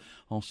NFL,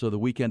 also the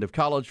weekend of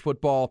college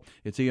football.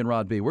 It's Ian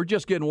Rod B. We're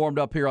just getting warmed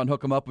up here on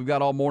Hook 'em Up. We've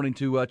got all morning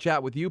to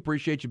chat with you.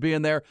 Appreciate you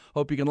being there.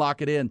 Hope you can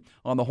lock it in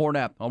on the Horn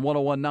app on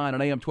 101.9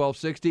 on AM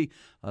 1260,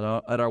 at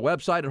our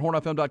website at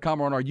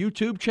hornfm.com, or on our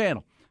YouTube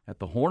channel at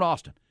the Horn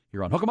Austin.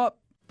 Here on Hook 'em Up.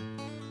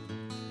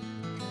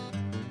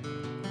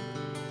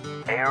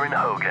 Aaron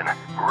Hogan,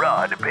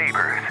 Rod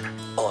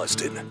Babers,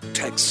 Austin,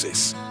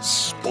 Texas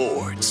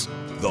Sports,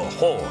 the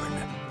Horn.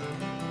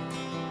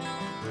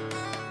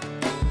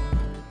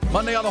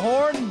 Monday on the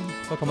Horn,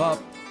 Hook 'em Up.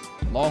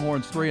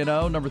 Longhorns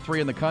 3-0, number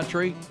 3 in the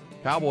country.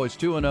 Cowboys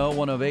 2-0,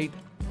 one of 8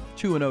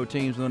 2-0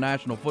 teams in the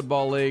National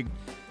Football League.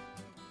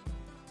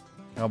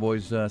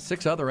 Cowboys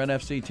 6 other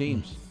NFC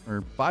teams,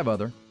 or 5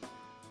 other.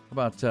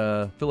 How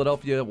about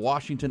Philadelphia,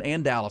 Washington,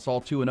 and Dallas,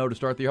 all 2-0 to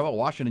start the year? How about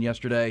Washington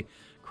yesterday?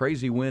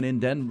 Crazy win in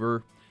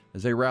Denver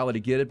as they rally to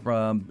get it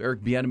from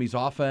Eric Bieniemy's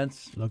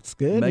offense. Looks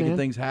good, making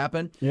things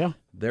happen. Yeah.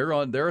 They're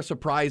a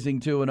surprising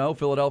 2-0.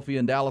 Philadelphia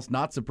and Dallas,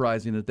 not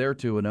surprising that they're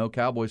 2-0.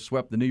 Cowboys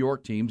swept the New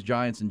York teams,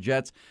 Giants and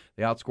Jets.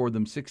 They outscored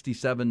them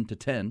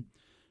 67-10.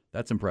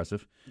 That's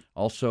impressive.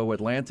 Also,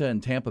 Atlanta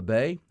and Tampa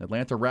Bay.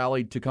 Atlanta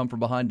rallied to come from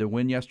behind to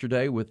win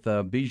yesterday with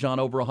Bijan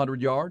over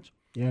 100 yards.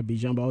 Yeah,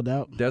 Bijan balled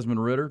out.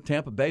 Desmond Ridder.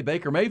 Tampa Bay,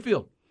 Baker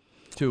Mayfield,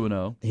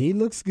 2-0. He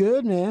looks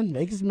good, man.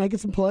 Making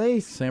some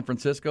plays. San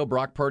Francisco,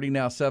 Brock Purdy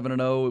now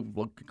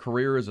 7-0.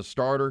 Career as a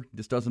starter.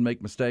 Just doesn't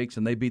make mistakes.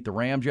 And they beat the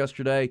Rams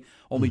yesterday.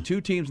 Only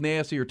 2 teams in the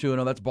AFC are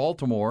 2-0. That's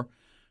Baltimore,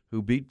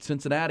 who beat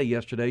Cincinnati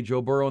yesterday.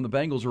 Joe Burrow and the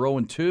Bengals are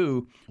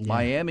 0-2. Yeah.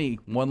 Miami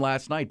won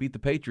last night, beat the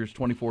Patriots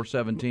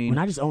 24-17. We're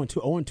not just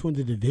 0-2, 0-2 in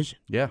the division.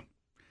 Yeah.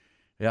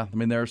 Yeah, I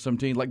mean, there are some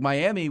teams like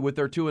Miami with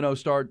their 2-0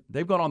 start.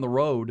 They've gone on the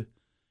road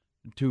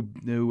to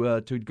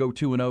go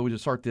 2-0 to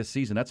start this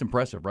season. That's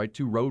impressive, right?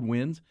 2 road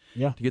wins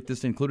to get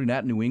this, including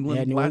at New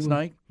England last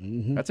night.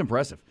 Mm-hmm. That's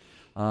impressive.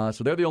 So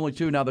they're the only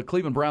 2. Now, the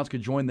Cleveland Browns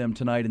could join them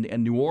tonight,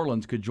 and New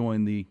Orleans could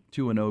join the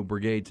 2-0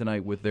 brigade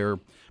tonight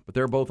but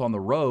they're both on the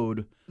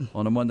road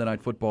on a Monday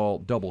Night Football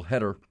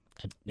doubleheader.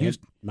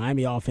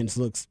 Miami offense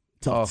looks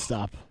tough to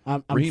stop.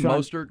 Raheem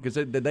Mostert, because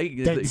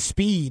the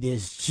speed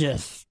is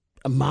just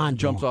a mind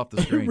jumps off the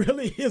screen. It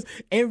really is.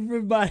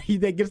 Everybody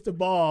that gets the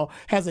ball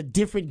has a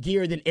different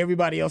gear than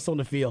everybody else on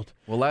the field.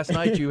 Well, last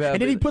night you have...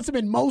 and then he puts them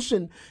in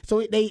motion.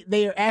 So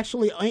they are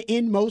actually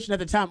in motion at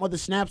the time of the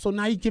snap. So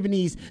now you're giving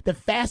the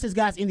fastest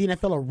guys in the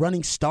NFL a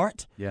running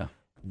start. Yeah.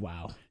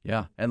 Wow.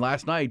 Yeah. And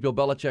last night, Bill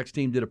Belichick's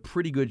team did a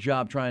pretty good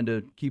job trying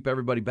to keep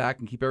everybody back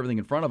and keep everything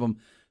in front of them.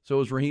 So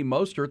is Raheem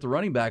Mostert, the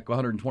running back,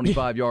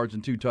 125 yards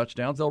and 2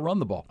 touchdowns. They'll run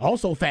the ball.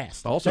 Also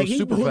fast. Also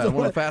super fast.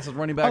 One of the fastest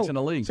running backs in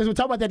the league. Since we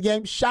talk about that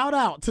game, shout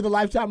out to the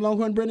lifetime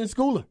Longhorn Brendan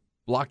Schooler.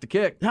 Blocked the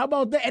kick. How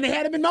about that? And they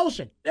had him in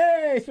motion.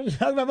 Hey,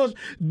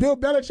 Bill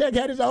Belichick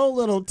had his own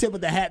little tip of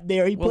the hat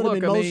there. He put him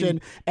in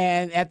motion,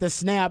 and at the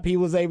snap, he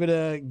was able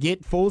to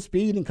get full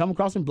speed and come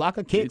across and block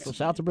a kick. So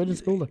shout out to Brendan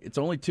Schooler. It's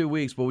only 2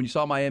 weeks, but when you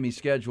saw Miami's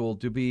schedule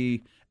to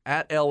be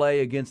at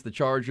L.A. against the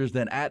Chargers,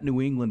 then at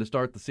New England to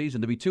start the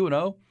season, to be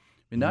 2-0,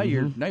 and now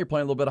you're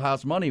playing a little bit of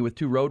house money with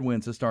 2 road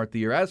wins to start the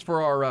year. As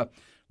for our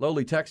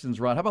lowly Texans,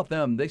 Ron, how about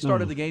them? They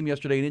started the game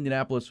yesterday in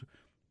Indianapolis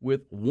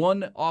with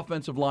 1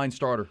 offensive line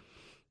starter.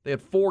 They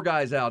had 4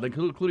 guys out,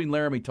 including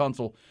Laramie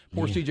Tunsil.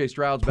 Poor C.J.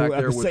 Stroud's back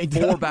there with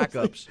 4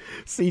 backups.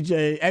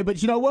 C.J. Hey,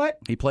 but you know what?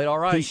 He played all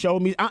right. He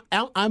showed me.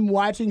 I'm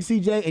watching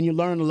C.J., and you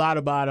learn a lot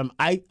about him.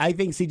 I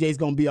think C.J.'s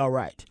going to be all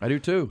right. I do,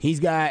 too. He's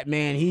got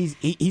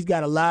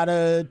a lot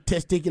of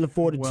testicular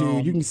fortitude. Well,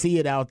 you can see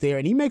it out there,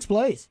 and he makes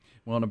plays.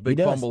 Well, and a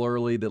big fumble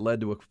early that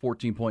led to a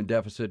 14-point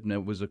deficit, and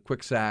it was a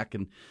quick sack.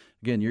 And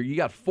again, you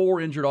got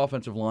 4 injured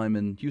offensive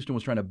linemen. Houston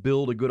was trying to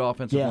build a good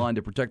offensive line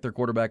to protect their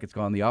quarterback. It's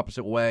gone the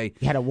opposite way.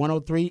 He had a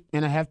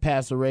 103.5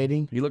 passer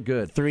rating. He looked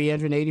good.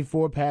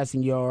 384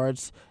 passing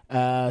yards,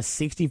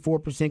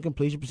 64%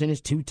 completion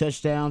percentage, 2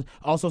 touchdowns.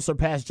 Also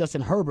surpassed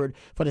Justin Herbert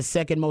for the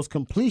second most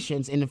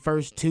completions in the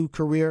first 2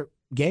 career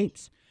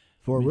games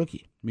for a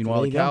rookie.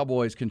 Meanwhile, the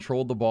Cowboys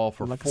controlled the ball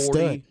for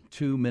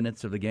 42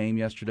 minutes of the game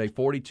yesterday.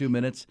 42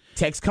 minutes.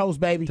 Tex Coast,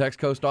 baby. Tex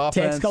Coast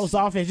offense. Tex Coast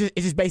offense.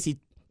 It's just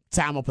basically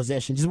time of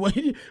possession. Just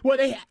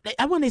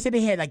I want to say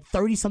they had like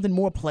 30-something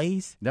more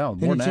plays. No,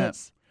 more than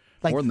that.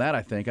 More than that,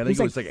 I think. I think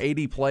it was like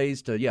 80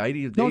 plays to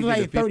 80 to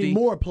 50. 30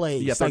 more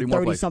plays. Yeah, 30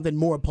 more plays. Something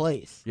more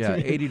plays. Yeah,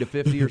 80 to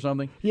 50 or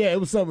something. Yeah, it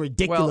was some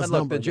ridiculous number. Well, and look,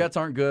 number. the Jets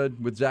aren't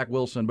good with Zach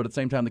Wilson, but at the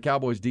same time, the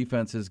Cowboys'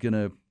 defense is going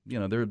to,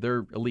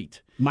 they're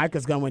elite.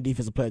 Micah's going to win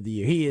Defensive Player of the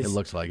Year. He is. It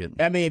looks like it.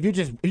 I mean, if you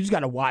just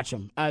got to watch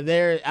him. I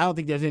don't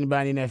think there's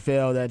anybody in the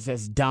NFL that's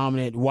as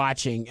dominant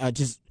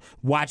just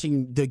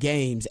watching the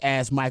games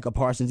as Micah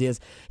Parsons is.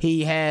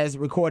 He has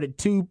recorded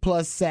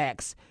 2+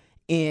 sacks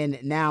in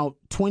now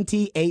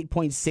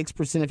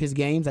 28.6% of his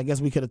games. I guess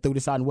we could have threw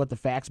this out in What the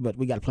Facts, but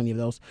we got plenty of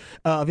those.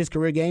 Of his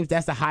career games,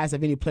 that's the highest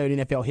of any player in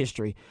NFL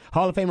history.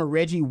 Hall of Famer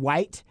Reggie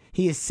White,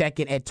 he is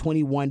second at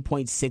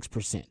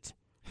 21.6%.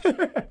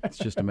 It's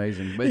just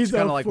amazing. But He's it's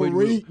kind a of like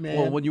freak,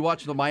 man. when you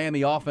watch the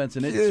Miami offense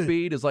and its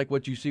speed is like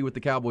what you see with the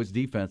Cowboys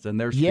defense and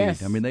their speed.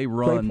 Yes. I mean, they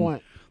run. Great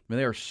point. I mean,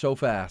 they are so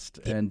fast.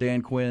 And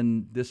Dan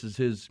Quinn, this is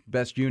his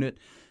best unit.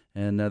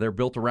 And they're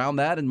built around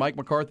that. And Mike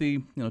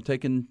McCarthy,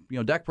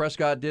 Dak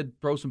Prescott did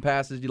throw some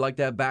passes you'd like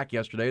to have back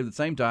yesterday. At the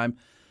same time,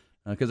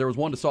 because there was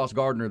one to Sauce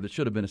Gardner that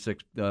should have been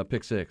a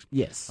pick six.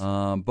 Yes.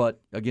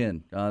 But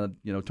again,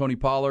 Tony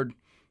Pollard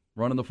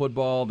running the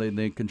football,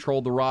 they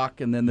controlled the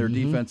rock, and then their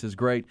defense is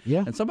great.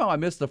 Yeah. And somehow I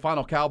missed the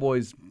final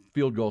Cowboys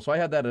field goal, so I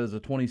had that as a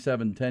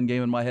 27-10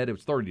 game in my head. It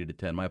was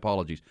 30-10. My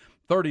apologies.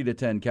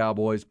 30-10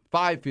 Cowboys.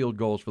 5 field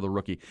goals for the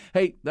rookie.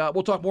 Hey,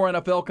 we'll talk more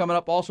NFL coming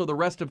up. Also, the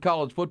rest of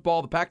college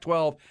football. The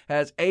Pac-12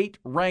 has 8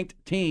 ranked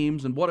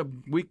teams, and what a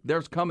week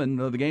there's coming.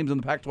 The games in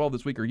the Pac-12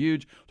 this week are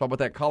huge. Talk about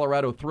that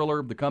Colorado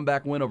thriller, the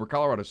comeback win over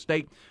Colorado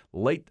State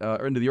late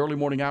into the early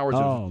morning hours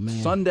of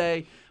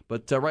Sunday.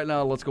 But right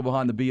now, let's go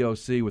behind the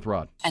BOC with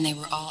Rod. And they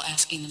were all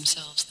asking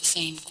themselves the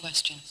same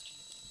question.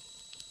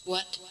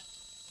 What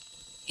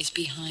is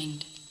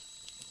behind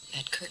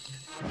that curtain?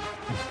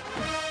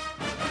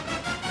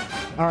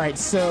 All right,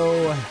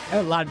 so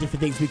a lot of different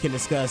things we can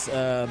discuss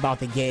about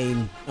the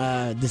game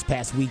this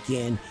past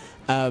weekend.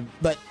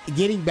 But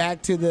getting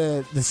back to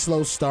the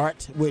slow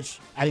start, which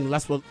I think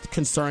that's what's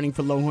concerning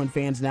for Longhorn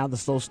fans now, the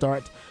slow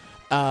start.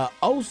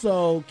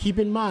 Also, keep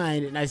in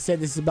mind, and I said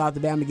this about the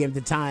Bama game at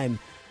the time,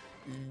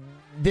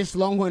 this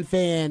Longhorn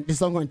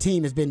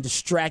team has been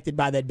distracted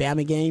by that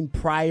Bama game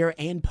prior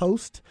and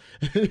post.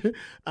 And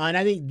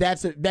I think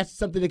that's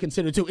something to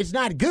consider too. It's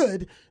not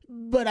good,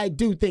 but I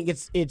do think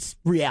it's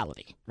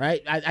reality,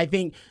 right? I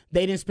think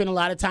they didn't spend a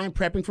lot of time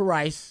prepping for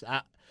Rice.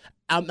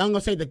 I'm going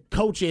to say the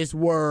coaches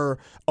were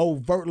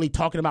overtly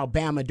talking about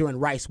Bama during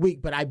Rice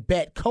Week, but I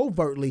bet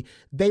covertly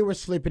they were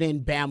slipping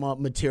in Bama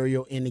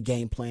material in the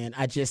game plan.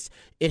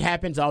 It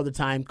happens all the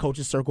time.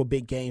 Coaches circle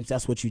big games.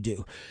 That's what you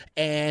do.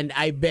 And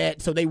I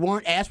bet, so they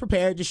weren't as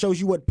prepared. It just shows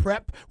you what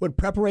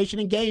preparation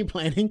and game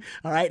planning,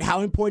 all right,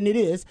 how important it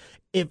is.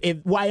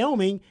 If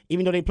Wyoming,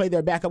 even though they played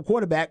their backup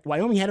quarterback,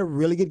 Wyoming had a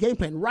really good game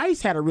plan.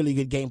 Rice had a really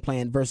good game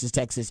plan versus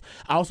Texas.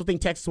 I also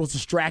think Texas was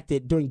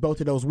distracted during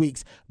both of those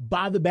weeks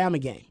by the Bama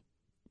game,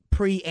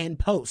 pre and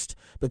post,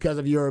 because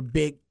of your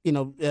big,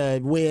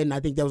 win. I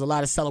think there was a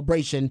lot of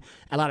celebration,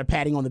 a lot of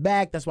patting on the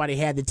back. That's why they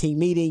had the team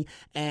meeting.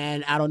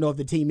 And I don't know if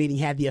the team meeting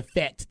had the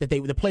effect that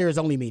the players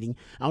only meeting.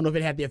 I don't know if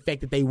it had the effect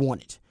that they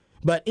wanted.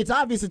 But it's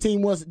obvious the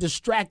team was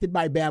distracted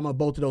by Bama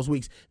both of those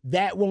weeks.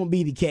 That won't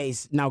be the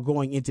case now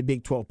going into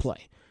Big 12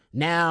 play.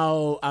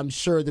 Now I'm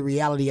sure the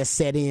reality has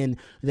set in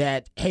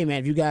that, hey, man,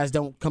 if you guys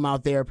don't come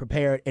out there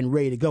prepared and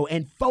ready to go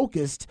and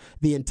focused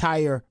the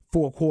entire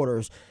 4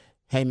 quarters,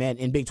 hey, man,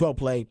 in Big 12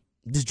 play,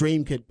 this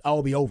dream could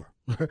all be over,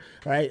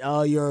 right?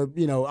 All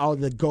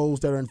the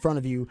goals that are in front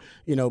of you,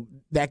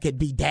 that could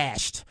be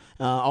dashed,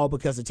 all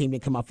because the team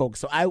didn't come out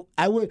focused. So I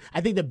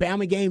think the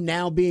Bama game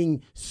now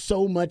being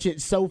so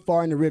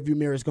far in the rearview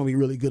mirror is going to be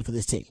really good for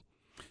this team.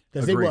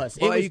 Because it was.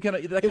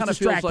 That kind of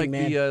feels like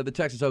the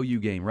Texas OU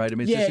game, right? I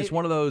mean, it's just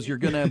one of those, you're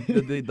going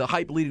to, the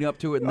hype leading up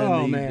to it,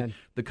 and then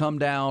the come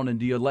down, and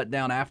do you let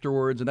down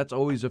afterwards? And that's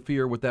always a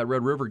fear with that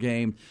Red River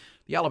game.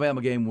 The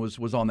Alabama game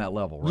was on that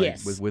level, right?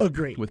 Yes,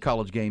 agreed. With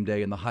College Game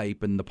Day and the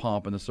hype and the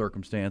pomp and the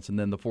circumstance, and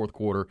then the fourth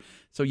quarter.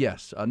 So,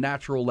 yes, a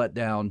natural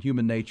letdown,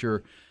 human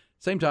nature.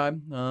 Same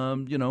time,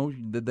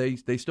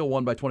 they still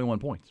won by 21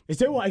 points. They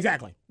still won,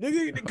 exactly.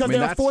 Because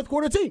they're a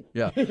fourth-quarter team.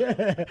 Yeah.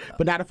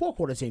 But not a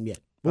fourth-quarter team yet.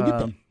 We'll get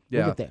there. Yeah.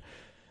 We'll get there.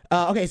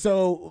 Okay,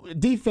 so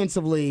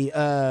defensively,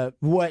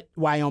 what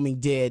Wyoming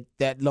did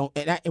and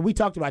we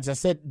talked about this. I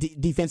said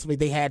defensively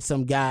they had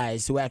some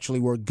guys who actually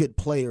were good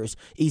players.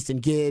 Easton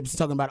Gibbs,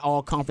 talking about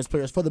all conference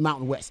players for the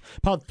Mountain West.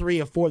 About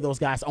 3 or 4 of those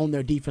guys on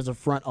their defensive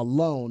front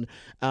alone.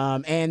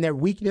 And their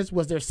weakness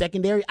was their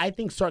secondary. I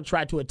think Sark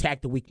tried to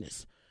attack the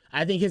weakness.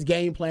 I think his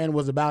game plan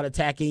was about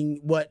attacking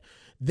what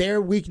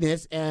their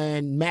weakness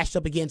and matched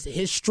up against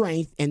his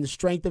strength, and the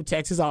strength of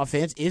Texas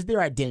offense is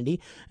their identity.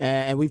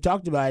 And we've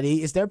talked about it.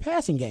 It's their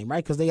passing game,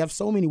 right? Because they have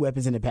so many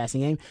weapons in the passing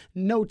game.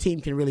 No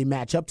team can really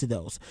match up to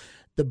those.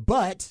 The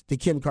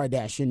Kim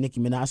Kardashian, Nicki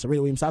Minaj,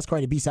 Rita Williams, Sauce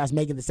Cardi, B-Size,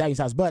 Megan Thee Stallion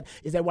Sauce, but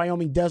is that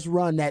Wyoming does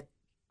run that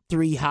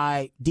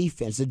 3-high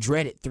defense, the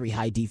dreaded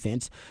 3-high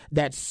defense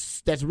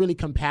that's really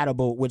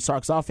compatible with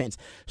Sark's offense.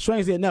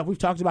 Strangely enough, we've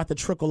talked about the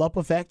trickle-up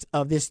effect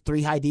of this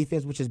 3-high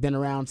defense, which has been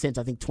around since,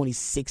 I think,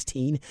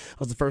 2016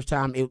 was the first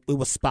time it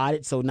was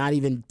spotted, so not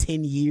even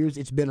 10 years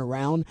it's been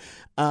around.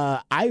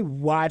 I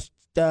watched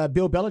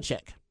Bill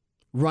Belichick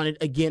run it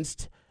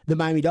against the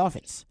Miami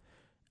Dolphins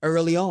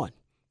early on.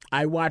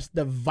 I watched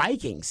the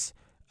Vikings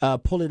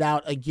pull it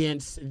out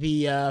against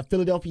the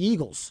Philadelphia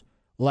Eagles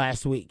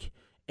last week.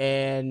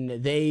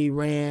 And they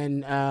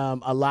ran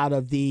a lot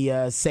of the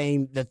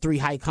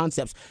 3-high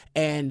concepts.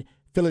 And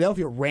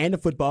Philadelphia ran the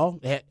football,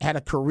 had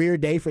a career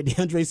day for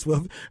DeAndre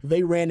Swift.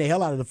 They ran the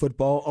hell out of the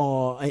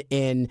football,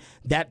 and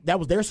that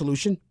was their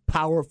solution,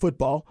 power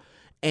football.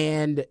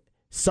 And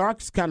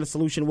Sark's kind of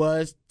solution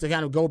was to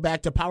kind of go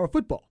back to power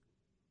football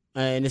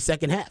in the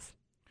second half.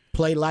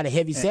 Played a lot of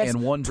heavy sets.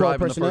 And one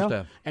drive in the first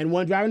half. And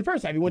one drive in the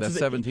first half. He went that to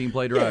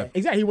 17-play drive. Yeah,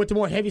 exactly. He went to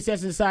more heavy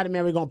sets and decided,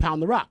 man, we're going to pound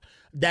the rock.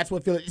 That's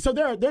what Philly. So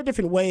there are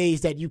different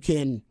ways that you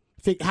can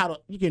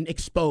you can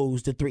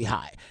expose the 3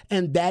 high,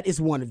 and that is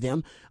one of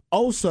them.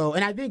 Also,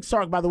 and I think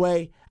Sark, by the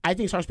way,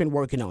 Sark's been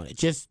working on it.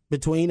 Just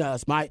between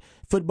us, my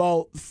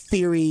football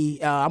theory,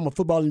 I'm a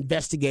football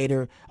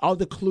investigator. All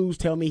the clues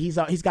tell me he's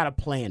got a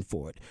plan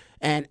for it,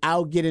 and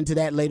I'll get into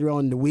that later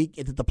on in the week.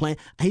 Into the plan,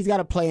 he's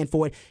got a plan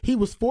for it. He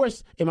was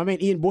forced, and my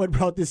man Ian Boyd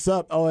brought this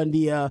up on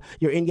the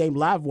your in-game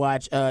live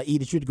watch.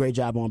 Edith, you did a great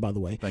job on, by the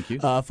way. Thank you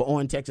for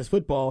On Texas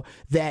Football.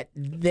 That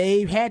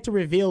they've had to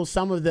reveal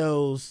some of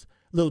those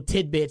little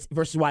tidbits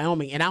versus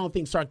Wyoming, and I don't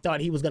think Sark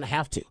thought he was going to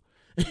have to.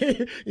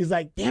 He's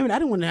like, damn it, I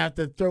didn't want to have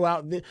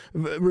to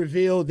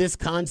reveal this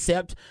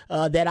concept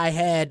that I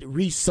had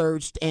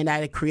researched and I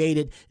had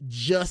created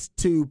just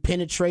to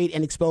penetrate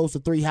and expose the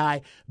 3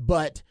 high,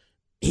 but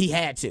he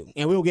had to.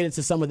 And we'll get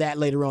into some of that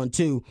later on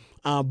too.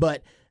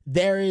 But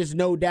there is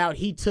no doubt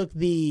he took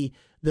the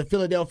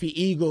Philadelphia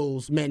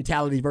Eagles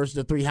mentality versus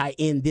the 3 high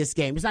in this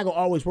game. It's not going to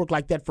always work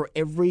like that for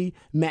every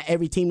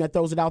team that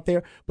throws it out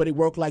there, but it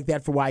worked like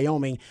that for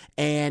Wyoming.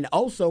 And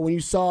also, when you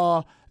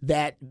saw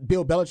that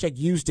Bill Belichick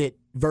used it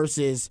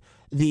versus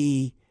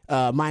the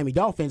Miami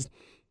Dolphins,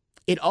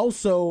 it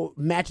also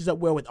matches up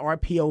well with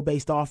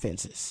RPO-based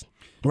offenses,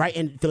 right?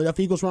 And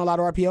Philadelphia Eagles run a lot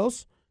of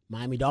RPOs.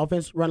 Miami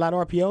Dolphins run a lot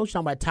of RPOs. You're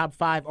talking about top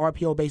 5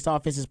 RPO-based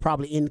offenses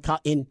probably in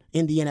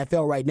the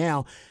NFL right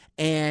now.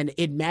 And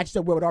it matches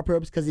up well with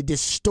RPO because it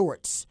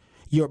distorts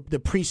the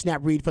pre-snap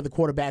read for the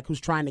quarterback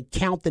who's trying to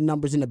count the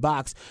numbers in the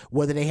box.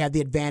 Whether they have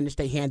the advantage,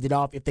 they hand it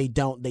off. If they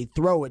don't, they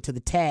throw it to the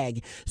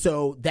tag.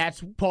 So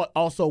that's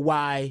also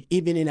why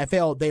even in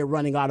NFL, they're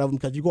running out of them,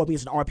 because you go up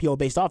against an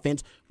RPO-based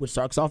offense, which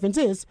Sark's offense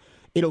is,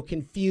 it'll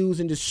confuse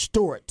and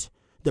distort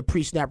the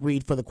pre-snap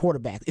read for the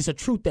quarterback. It's a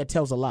truth that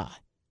tells a lie.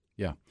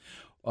 Yeah.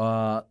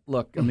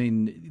 Look, I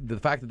mean, the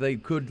fact that they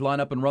could line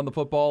up and run the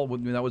football,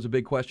 that was a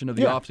big question of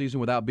the offseason.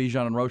 Without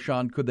Bijan and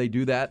Roschon, could they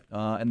do that?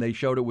 And they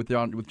showed it with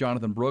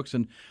Jonathan Brooks,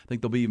 and I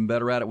think they'll be even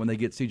better at it when they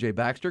get C.J.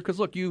 Baxter. Because,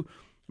 look,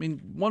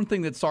 one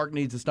thing that Sark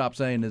needs to stop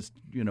saying is,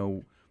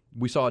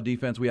 we saw a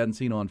defense we hadn't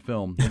seen on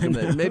film.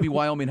 Maybe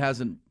Wyoming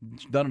hasn't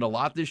done it a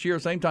lot this year.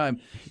 Same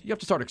time, you have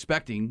to start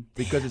expecting,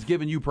 because it's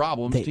giving you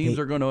problems. Teams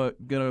are going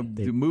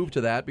to move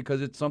to that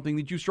because it's something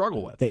that you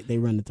struggle with. They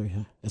run the 3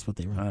 high. That's what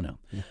they run. I know.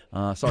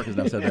 Yeah. Sark has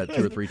now said that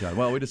 2 or 3 times.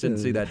 Well, we just didn't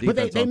see that defense.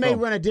 But they may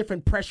run a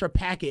different pressure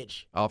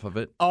package off of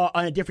it,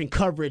 on a different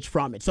coverage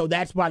from it. So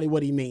that's probably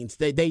what he means.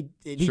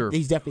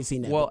 He's definitely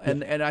seen that. Well,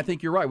 and I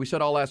think you're right. We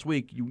said all last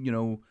week,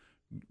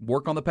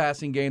 work on the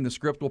passing game. The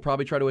script will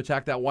probably try to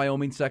attack that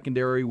Wyoming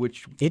secondary,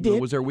 which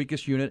was their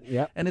weakest unit.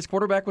 Yep. And his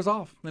quarterback was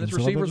off. And his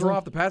receivers were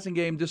off. The passing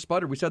game just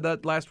sputtered. We said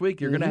that last week.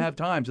 You're going to have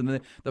times.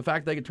 And the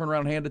fact they could turn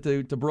around and hand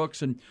it to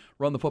Brooks and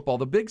run the football.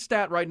 The big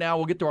stat right now,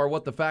 we'll get to our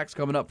What the Facts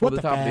coming up for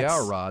the top of the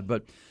hour, Rod.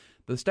 But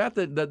the stat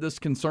that this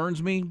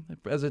concerns me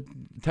as a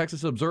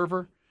Texas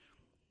observer,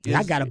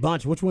 I got a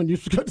bunch. Which one you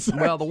should say?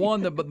 Well, the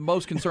one that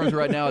most concerns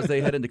right now as they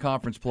head into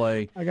conference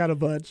play. I got a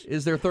bunch.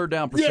 Is their third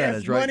down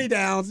percentage, right? Money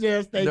downs.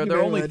 Yes, they're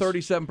only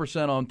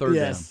 37% on third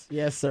down.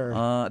 Yes, sir.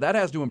 That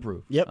has to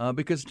improve. Yep.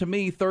 Because to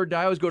me,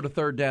 I always go to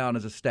third down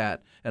as a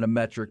stat and a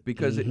metric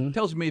because it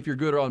tells me if you're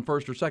good on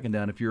first or second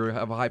down, if you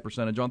have a high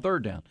percentage on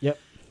third down. Yep.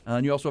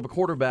 And you also have a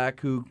quarterback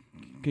who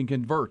can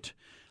convert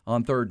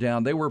on third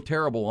down. They were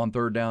terrible on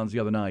third downs the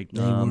other night. They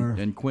were.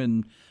 And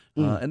Quinn.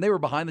 And they were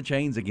behind the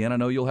chains again. I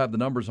know you'll have the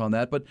numbers on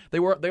that, but they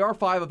are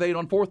 5 of 8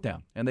 on fourth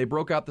down, and they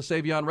broke out the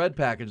Savion Red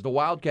package, the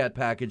Wildcat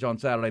package on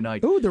Saturday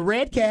night. Ooh, the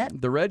Red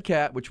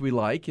Cat, which we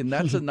like, and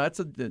that's a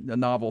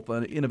novel,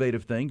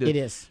 innovative thing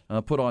to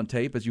put on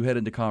tape as you head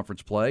into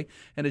conference play.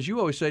 And as you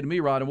always say to me,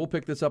 Rod, and we'll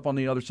pick this up on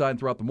the other side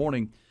throughout the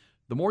morning,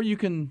 the more you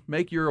can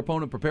make your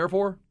opponent prepare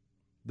for,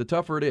 the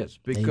tougher it is,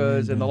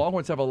 because and the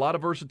Longhorns have a lot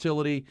of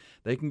versatility.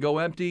 They can go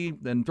empty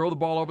and throw the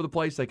ball over the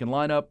place. They can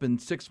line up in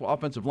 6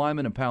 offensive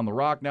linemen and pound the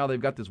rock. Now they've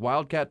got this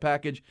Wildcat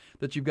package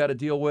that you've got to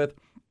deal with.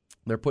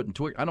 They're putting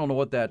I don't know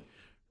what that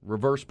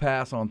reverse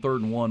pass on 3rd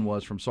and 1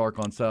 was from Sark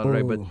on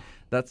Saturday, but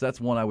that's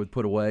one I would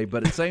put away.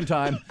 But at the same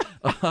time,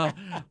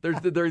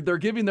 they're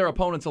giving their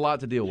opponents a lot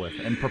to deal with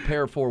and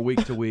prepare for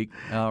week to week,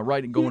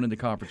 going into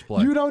conference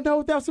play. You don't know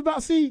what that's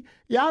about. See,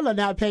 y'all are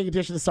not paying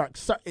attention to Sark.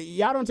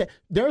 Y'all don't say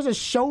there's a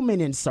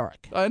showman in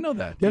Sark. I know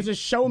that. There's a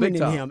showman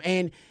in him,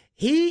 and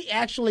he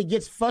actually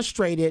gets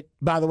frustrated.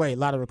 By the way, a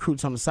lot of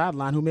recruits on the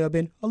sideline who may have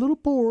been a little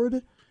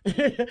bored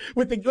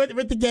with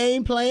the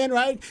game plan,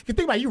 right? You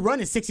think about you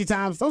running 60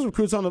 times. Those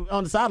recruits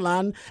on the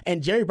sideline,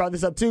 and Jerry brought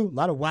this up too. A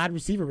lot of wide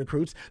receiver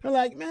recruits. They're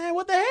like, man,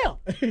 what the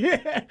hell?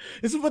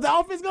 This is what the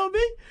offense gonna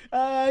be?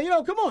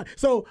 Come on.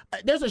 So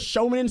there's a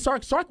showman in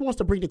Sark. Sark wants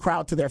to bring the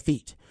crowd to their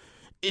feet.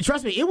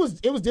 Trust me, it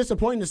was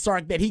disappointing to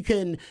Sark that he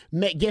couldn't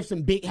have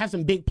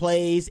some big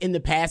plays in the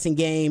passing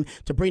game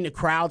to bring the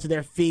crowd to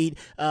their feet.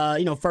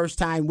 First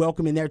time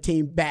welcoming their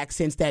team back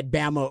since that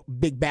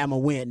big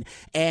Bama win.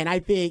 And I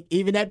think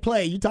even that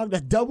play, you talked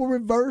about double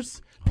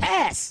reverse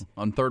pass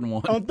on 3rd and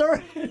 1. On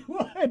 3rd and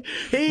 1,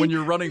 when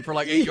you're running for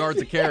like 8 yards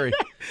to carry.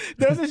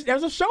 There's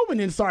a showman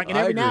in Sark, and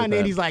every now and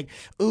then he's like,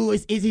 "Ooh,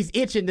 he's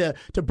itching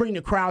to bring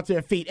the crowd to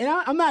their feet." And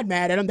I'm not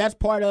mad at him. That's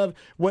part of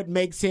what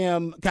makes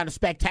him kind of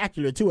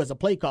spectacular too as a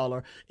play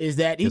caller. Is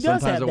that he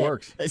does have that. Sometimes it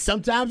works.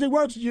 Sometimes it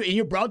works, and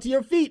you're brought to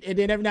your feet, and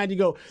then every now and then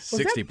you go.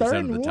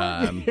 60% of the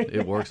time,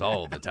 it works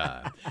all the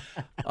time.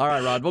 All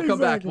right, Rod, we'll come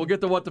back. We'll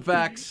get to what the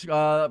facts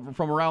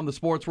from around the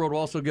sports world.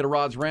 We'll also get a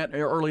Rod's rant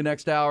early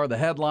next hour. The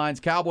headlines: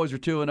 Cowboys are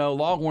 2-0,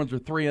 Longhorns are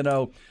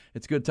 3-0.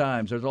 It's good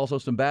times. There's also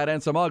some bad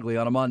and some ugly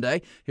on a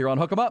Monday here on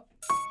Hook 'em Up.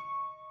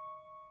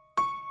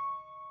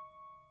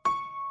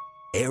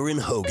 Aaron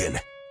Hogan,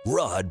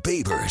 Rod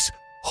Babers,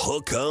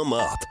 Hook 'em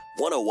Up,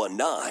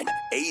 1019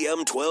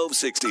 AM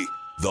 1260,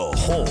 The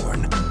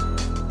Horn.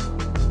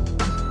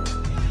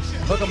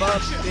 Hook 'em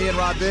Up, Ian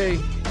Rod B.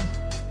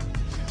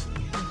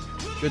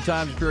 Good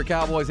times if you're a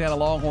Cowboys and a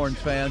Longhorns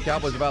fan.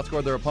 Cowboys have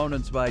outscored their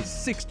opponents by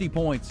 60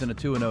 points in a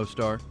 2-0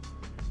 start.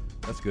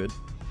 That's good.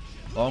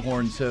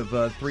 Longhorns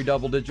have 3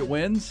 double-digit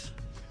wins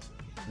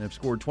and have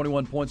scored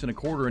 21 points in a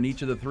quarter in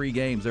each of the 3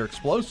 games. They're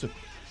explosive.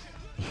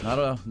 Not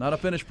a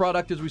finished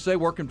product, as we say,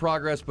 work in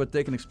progress, but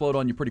they can explode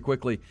on you pretty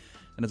quickly.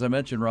 And as I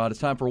mentioned, Rod, it's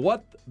time for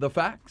What the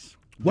Facts?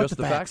 Just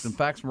the facts and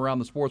facts from around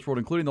the sports world,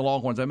 including the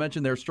Longhorns. I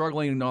mentioned they're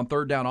struggling on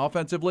 3rd down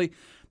offensively.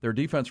 Their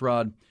defense,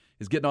 Rod,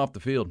 is getting off the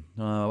field.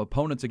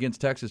 Opponents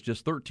against Texas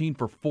just 13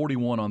 for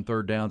 41 on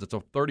 3rd downs. It's a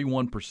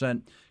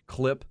 31%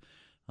 clip.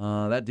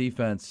 That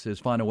defense is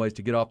finding ways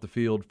to get off the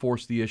field,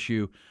 force the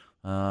issue.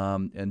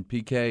 And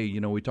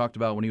PK, we talked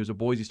about when he was at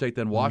Boise State,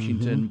 then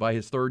Washington. By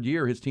his 3rd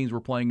year, his teams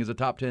were playing as a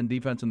top 10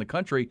 defense in the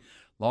country.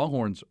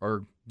 Longhorns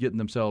are getting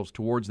themselves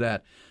towards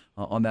that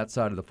on that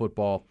side of the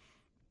football.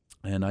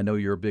 And I know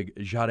you're a big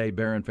Jahdae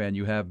Barron fan.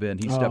 You have been.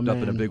 He stepped up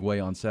in a big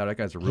way on Saturday. That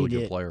guy's a really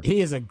good player. He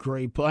is a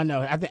great player. I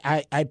know.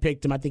 I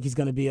picked him. I think he's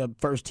going to be a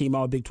first-team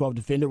All-Big 12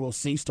 defender. We'll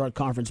see. Start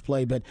conference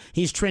play. But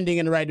he's trending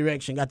in the right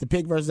direction. Got the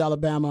pick versus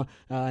Alabama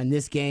in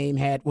this game.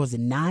 Had,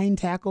 9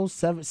 tackles,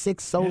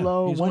 6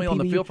 solo, 1 He's only on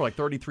the PB. field for like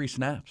 33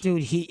 snaps.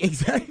 Dude,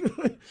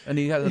 exactly. And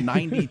he has a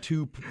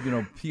 92,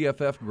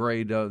 PFF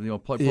grade,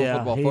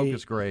 football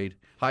focus grade.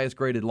 Highest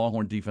graded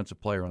Longhorn defensive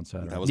player on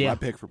Saturday. That was my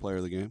pick for player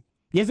of the game.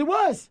 Yes, it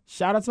was.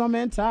 Shout out to my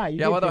man Ty.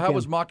 How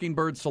was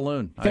Mockingbird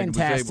Saloon?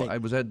 Fantastic. I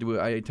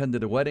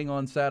attended a wedding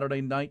on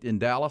Saturday night in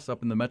Dallas,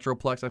 up in the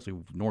Metroplex,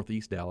 actually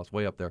northeast Dallas,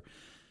 way up there,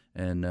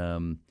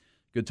 and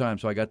good time.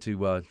 So I got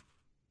to.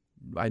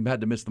 I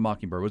had to miss the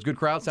Mockingbird. It was a good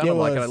crowd. Sounded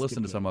like it. I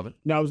listened to some of it.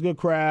 No, it was a good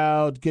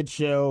crowd, good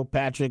show.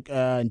 Patrick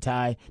and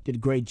Ty did a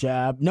great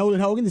job. Nolan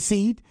Hogan, the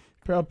Seed,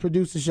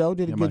 produced the show,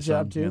 did a good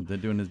job too. Yeah, they're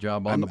doing his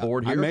job on the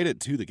board here. I made it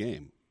to the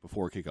game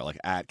before kickoff, like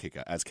at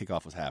kickoff, as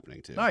kickoff was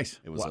happening too. Nice.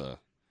 It was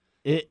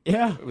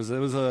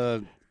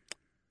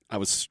I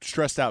was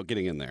stressed out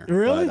getting in there.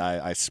 Really? But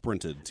I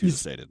sprinted to the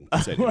stadium.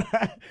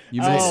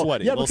 You made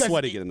sweaty. A little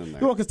sweaty getting in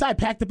there. Well, because Ty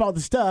packed up all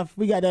the stuff.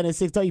 We got done at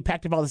 6:30. You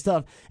packed up all the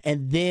stuff,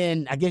 and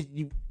then I guess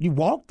you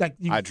walked.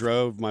 I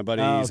drove. My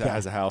buddy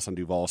has a house on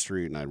Duval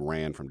Street, and I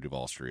ran from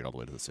Duval Street all the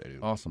way to the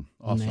stadium. Awesome.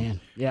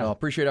 Man. Yeah. Well,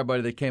 appreciate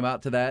everybody that came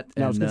out to that.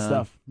 That was good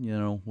stuff.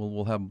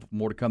 We'll have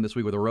more to come this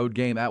week with a road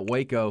game at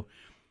Waco.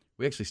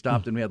 We actually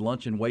stopped and we had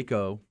lunch in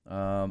Waco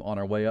on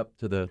our way up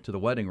to the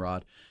wedding,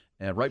 Rod.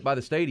 And right by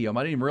the stadium,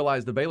 I didn't even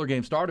realize the Baylor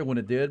game started when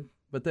it did,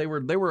 but they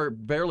were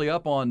barely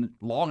up on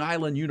Long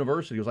Island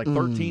University. It was like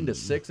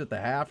 13-6 at the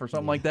half or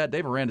something like that.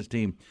 Dave Aranda's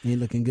team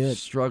ain't looking good.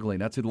 Struggling.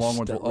 That's who the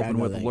Longhorns will open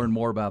with. We'll learn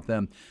more about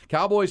them.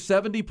 Cowboys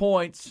 70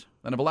 points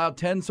and have allowed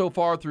 10 so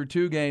far through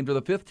 2 games. They're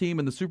the 5th team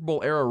in the Super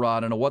Bowl era,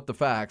 Rod, and a What the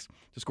Facts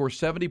to score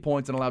 70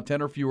 points and allow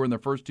 10 or fewer in their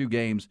first 2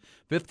 games.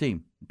 5th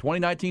team.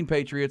 2019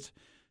 Patriots,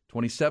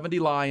 1970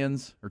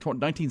 Lions,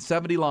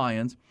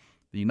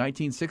 the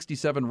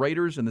 1967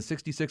 Raiders, and the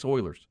 66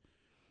 Oilers.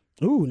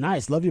 Ooh,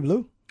 nice. Love You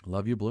Blue.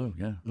 Love You Blue,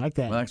 yeah. Like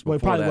that. Well,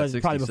 probably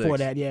before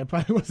that. Yeah,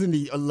 probably wasn't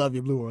the Love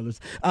You Blue Oilers.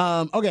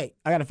 Okay,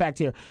 I got a fact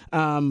here.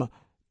 Number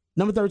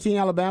 13,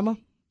 Alabama.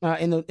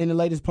 In the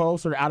latest poll,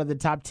 sort of out of the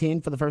top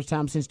 10 for the first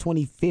time since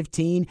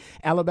 2015.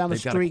 Alabama's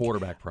streak got a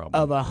quarterback problem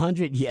of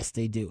 100. Yes,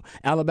 they do.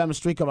 Alabama's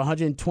streak of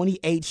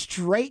 128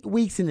 straight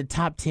weeks in the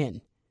top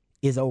 10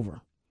 is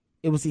over.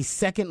 It was the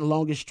second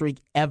longest streak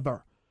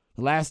ever.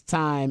 The last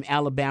time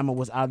Alabama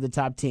was out of the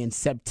top 10,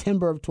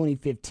 September of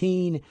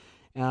 2015.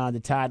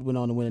 The Tide went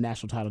on to win a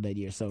national title that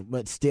year.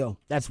 But still,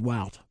 that's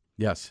wild.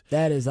 Yes,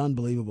 that is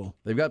unbelievable.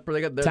 They got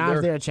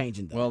times they're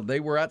changing. Though. Well, they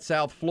were at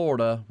South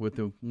Florida with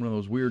one of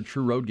those weird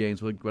true road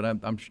games. But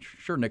I'm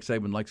sure Nick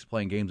Saban likes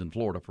playing games in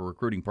Florida for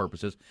recruiting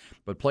purposes.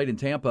 But played in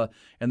Tampa,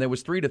 and there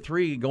was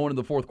 3-3 going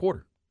into the fourth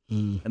quarter.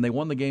 And they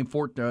won the game,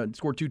 scored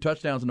 2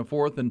 touchdowns in the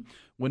fourth, and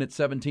win it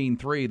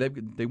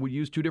 17-3. They would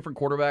use 2 different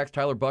quarterbacks.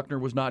 Tyler Buckner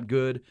was not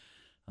good.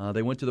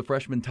 They went to the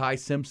freshman Ty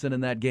Simpson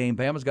in that game.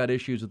 Bama's got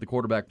issues at the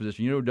quarterback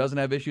position. You know who doesn't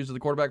have issues at the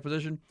quarterback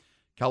position?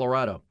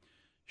 Colorado.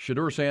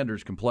 Shedeur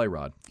Sanders can play,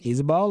 Rod. He's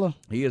a baller.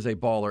 He is a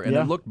baller. And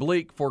it looked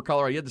bleak for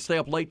Colorado. You had to stay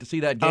up late to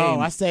see that game. Oh,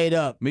 I stayed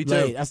up. Me too.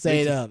 Late. I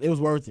stayed up. It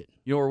was worth it.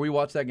 You know where we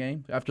watched that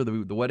game? After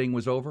the wedding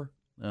was over?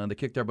 They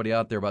kicked everybody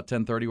out there about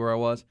 10:30 where I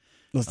was.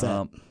 What's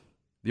that?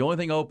 The only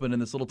thing open in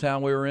this little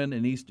town we were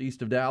in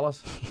east of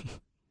Dallas,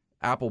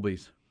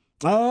 Applebee's.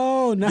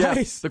 Oh,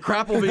 nice. Yeah, the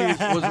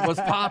Crapplebee's was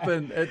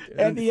popping at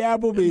the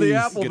Applebee's. The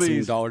Applebee's. Get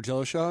some dollar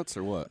Jello shots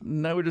or what?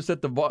 No, we just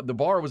at the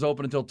bar was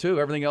open until 2.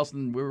 Everything else,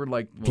 and we were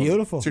like, well,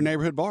 beautiful. It's your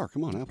neighborhood bar.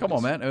 Come on, Applebee's. Come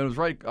on, man. And it was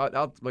right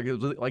out, like it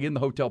was like in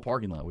the hotel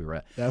parking lot we were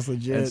at. That's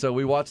legit. And so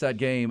we watched that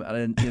game,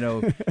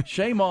 and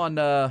shame on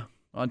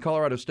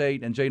Colorado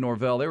State and Jay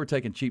Norvell. They were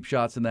taking cheap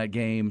shots in that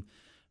game.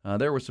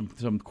 There was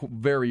some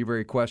very,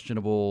 very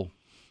questionable.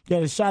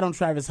 Yeah, the shot on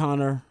Travis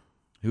Hunter.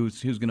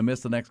 Who's going to miss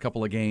the next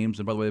couple of games.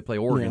 And by the way, they play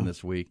Oregon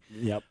this week.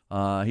 Yep.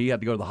 He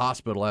had to go to the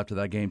hospital after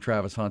that game,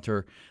 Travis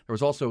Hunter. There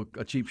was also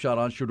a cheap shot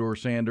on Shedeur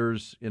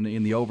Sanders in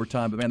the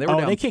overtime. But, man, they were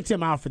down. They kicked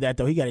him out for that,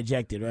 though. He got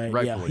ejected, right?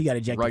 Rightfully. Yeah, he got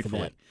ejected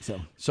Rightfully. for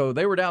that. So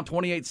they were down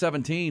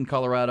 28-17,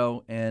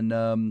 Colorado, and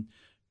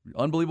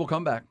unbelievable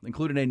comeback,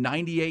 including a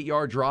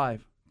 98-yard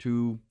drive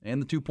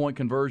and the 2-point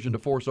conversion to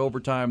force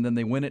overtime. Then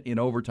they win it in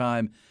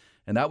overtime.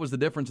 And that was the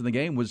difference in the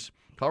game was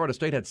Colorado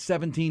State had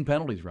 17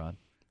 penalties, Rod.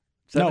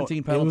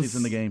 17 penalties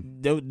in the game.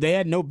 They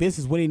had no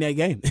business winning that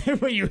game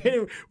when you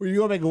go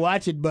back and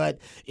watch it. But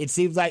it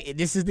seems like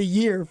this is the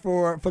year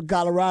for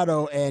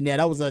Colorado, and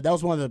that was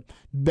one of the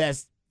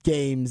best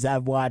games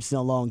I've watched in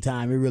a long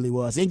time. It really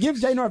was. And give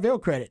Jay Norvell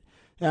credit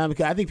because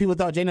I think people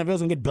thought Jay Norvell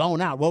was going to get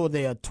blown out. What were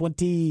they, a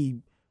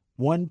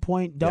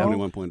 21-point dog?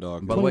 21-point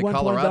dog. By the way,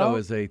 Colorado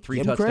is a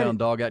 3-touchdown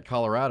dog at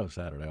Colorado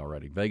Saturday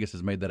already. Vegas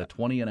has made that a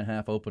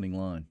 20.5 opening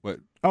line.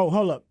 What? Oh,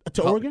 hold up.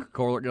 To Oregon?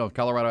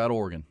 Colorado at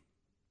Oregon.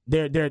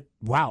 They're a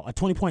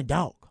 20-point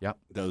dog. Yep.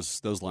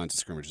 Those lines of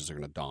scrimmages are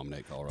going to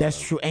dominate Colorado. That's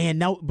true. And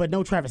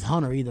no Travis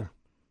Hunter either.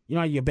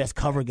 You're not your best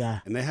cover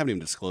guy. And they haven't even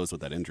disclosed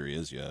what that injury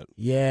is yet.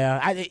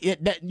 Yeah,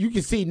 you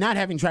can see not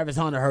having Travis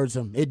Hunter hurts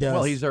him. It does.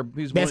 Well, he's their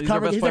best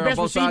player on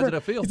both sides of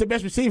the field. He's the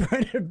best receiver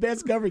and their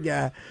best cover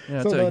guy.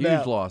 Yeah, it's a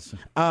huge loss.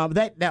 By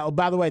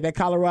the way, that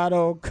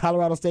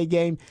Colorado State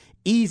game,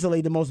 easily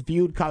the most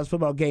viewed college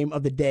football game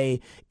of the day,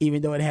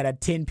 even though it had a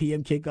 10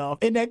 p.m. kickoff.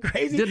 Isn't that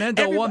crazy? Didn't end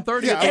until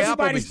 1:30.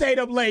 Everybody stayed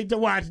up late to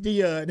watch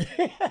Deion.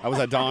 I was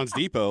at Don's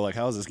Depot. Like,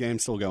 how is this game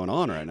still going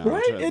on right now?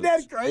 Right? Isn't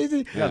that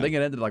crazy? Yeah, I think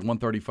it ended like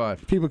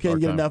 1:35. People can't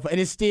get enough. And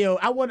it's still,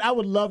 I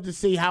would love to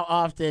see how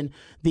often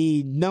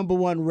the number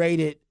one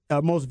rated,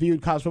 most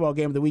viewed college football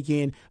game of the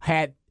weekend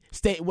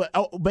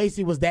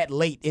basically was that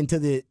late into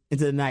the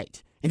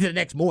night, into the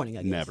next morning,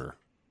 I guess. Never.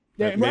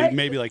 Right?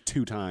 Maybe like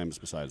 2 times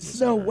besides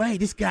this. No way.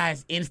 This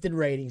guy's instant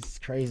ratings. It's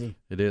crazy.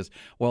 It is.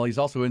 Well, he's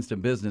also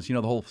instant business. You know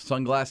the whole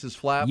sunglasses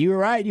flap? You were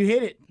right. You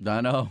hit it.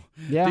 I know.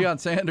 Yeah. Deion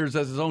Sanders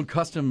has his own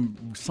custom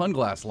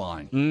sunglass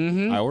line.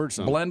 Mm-hmm. I ordered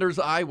some. Blender's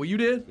Eye. Well, you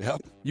did?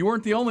 Yep. You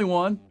weren't the only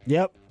one.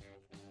 Yep.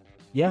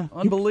 Yeah.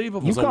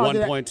 Unbelievable. It was like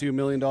 $1.2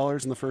 million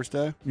in the first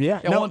day. Yeah.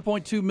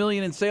 $1.2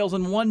 million in sales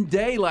in one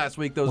day last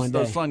week,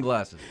 those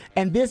sunglasses.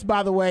 And this,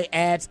 by the way,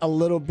 adds a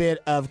little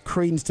bit of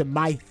credence to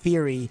my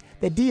theory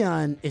that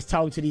Deion is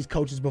talking to these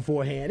coaches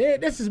beforehand.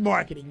 This is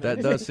marketing. Man.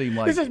 That does seem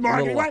like this is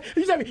marketing, right?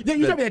 You tell me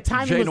that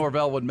timing Jay was...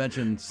 Norvell would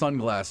mention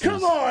sunglasses.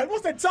 Come on.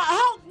 What's that time?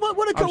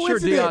 What a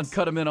coincidence. I'm sure Deion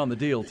cut him in on the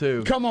deal,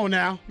 too. Come on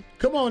now.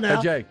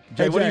 Hey,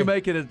 Jay, what are you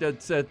making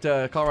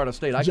at Colorado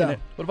State? What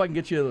if I can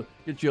get you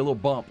a little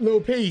bump?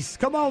 Little piece.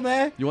 Come on,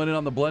 man. You want in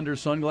on the Blender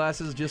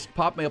sunglasses? Just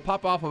pop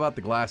off about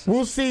the glasses.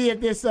 We'll see if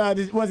this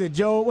was it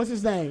Joe, what's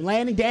his name?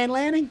 Dan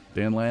Lanning?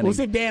 Dan Lanning. We'll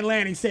see if Dan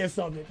Lanning says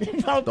something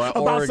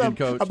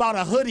about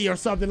a hoodie or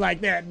something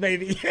like that,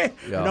 maybe. Yeah.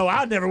 No,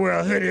 I'll never wear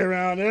a hoodie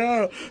around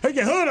there. Take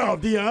your hood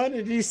off, Deion.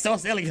 And he's still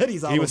selling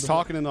hoodies all He was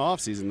talking in the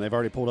offseason. They've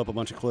already pulled up a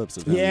bunch of clips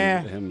of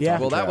him. him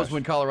Well, that was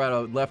when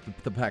Colorado left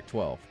the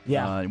Pac-12.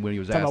 Yeah. When he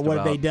was asked about what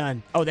have they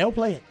done. Oh, they'll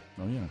play it.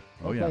 Oh,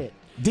 yeah. Play it.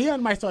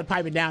 Deion might start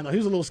piping down, though. He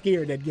was a little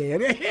scared that game.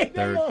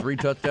 They're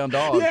 3-touchdown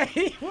dogs. Yeah,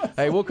 he was.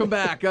 Hey, we'll come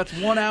back. That's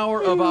 1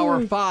 hour of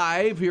our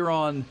 5 here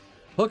on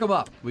Hook 'em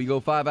Up. We go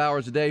 5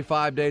 hours a day,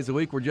 5 days a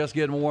week. We're just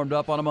getting warmed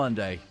up on a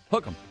Monday.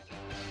 Hook 'em.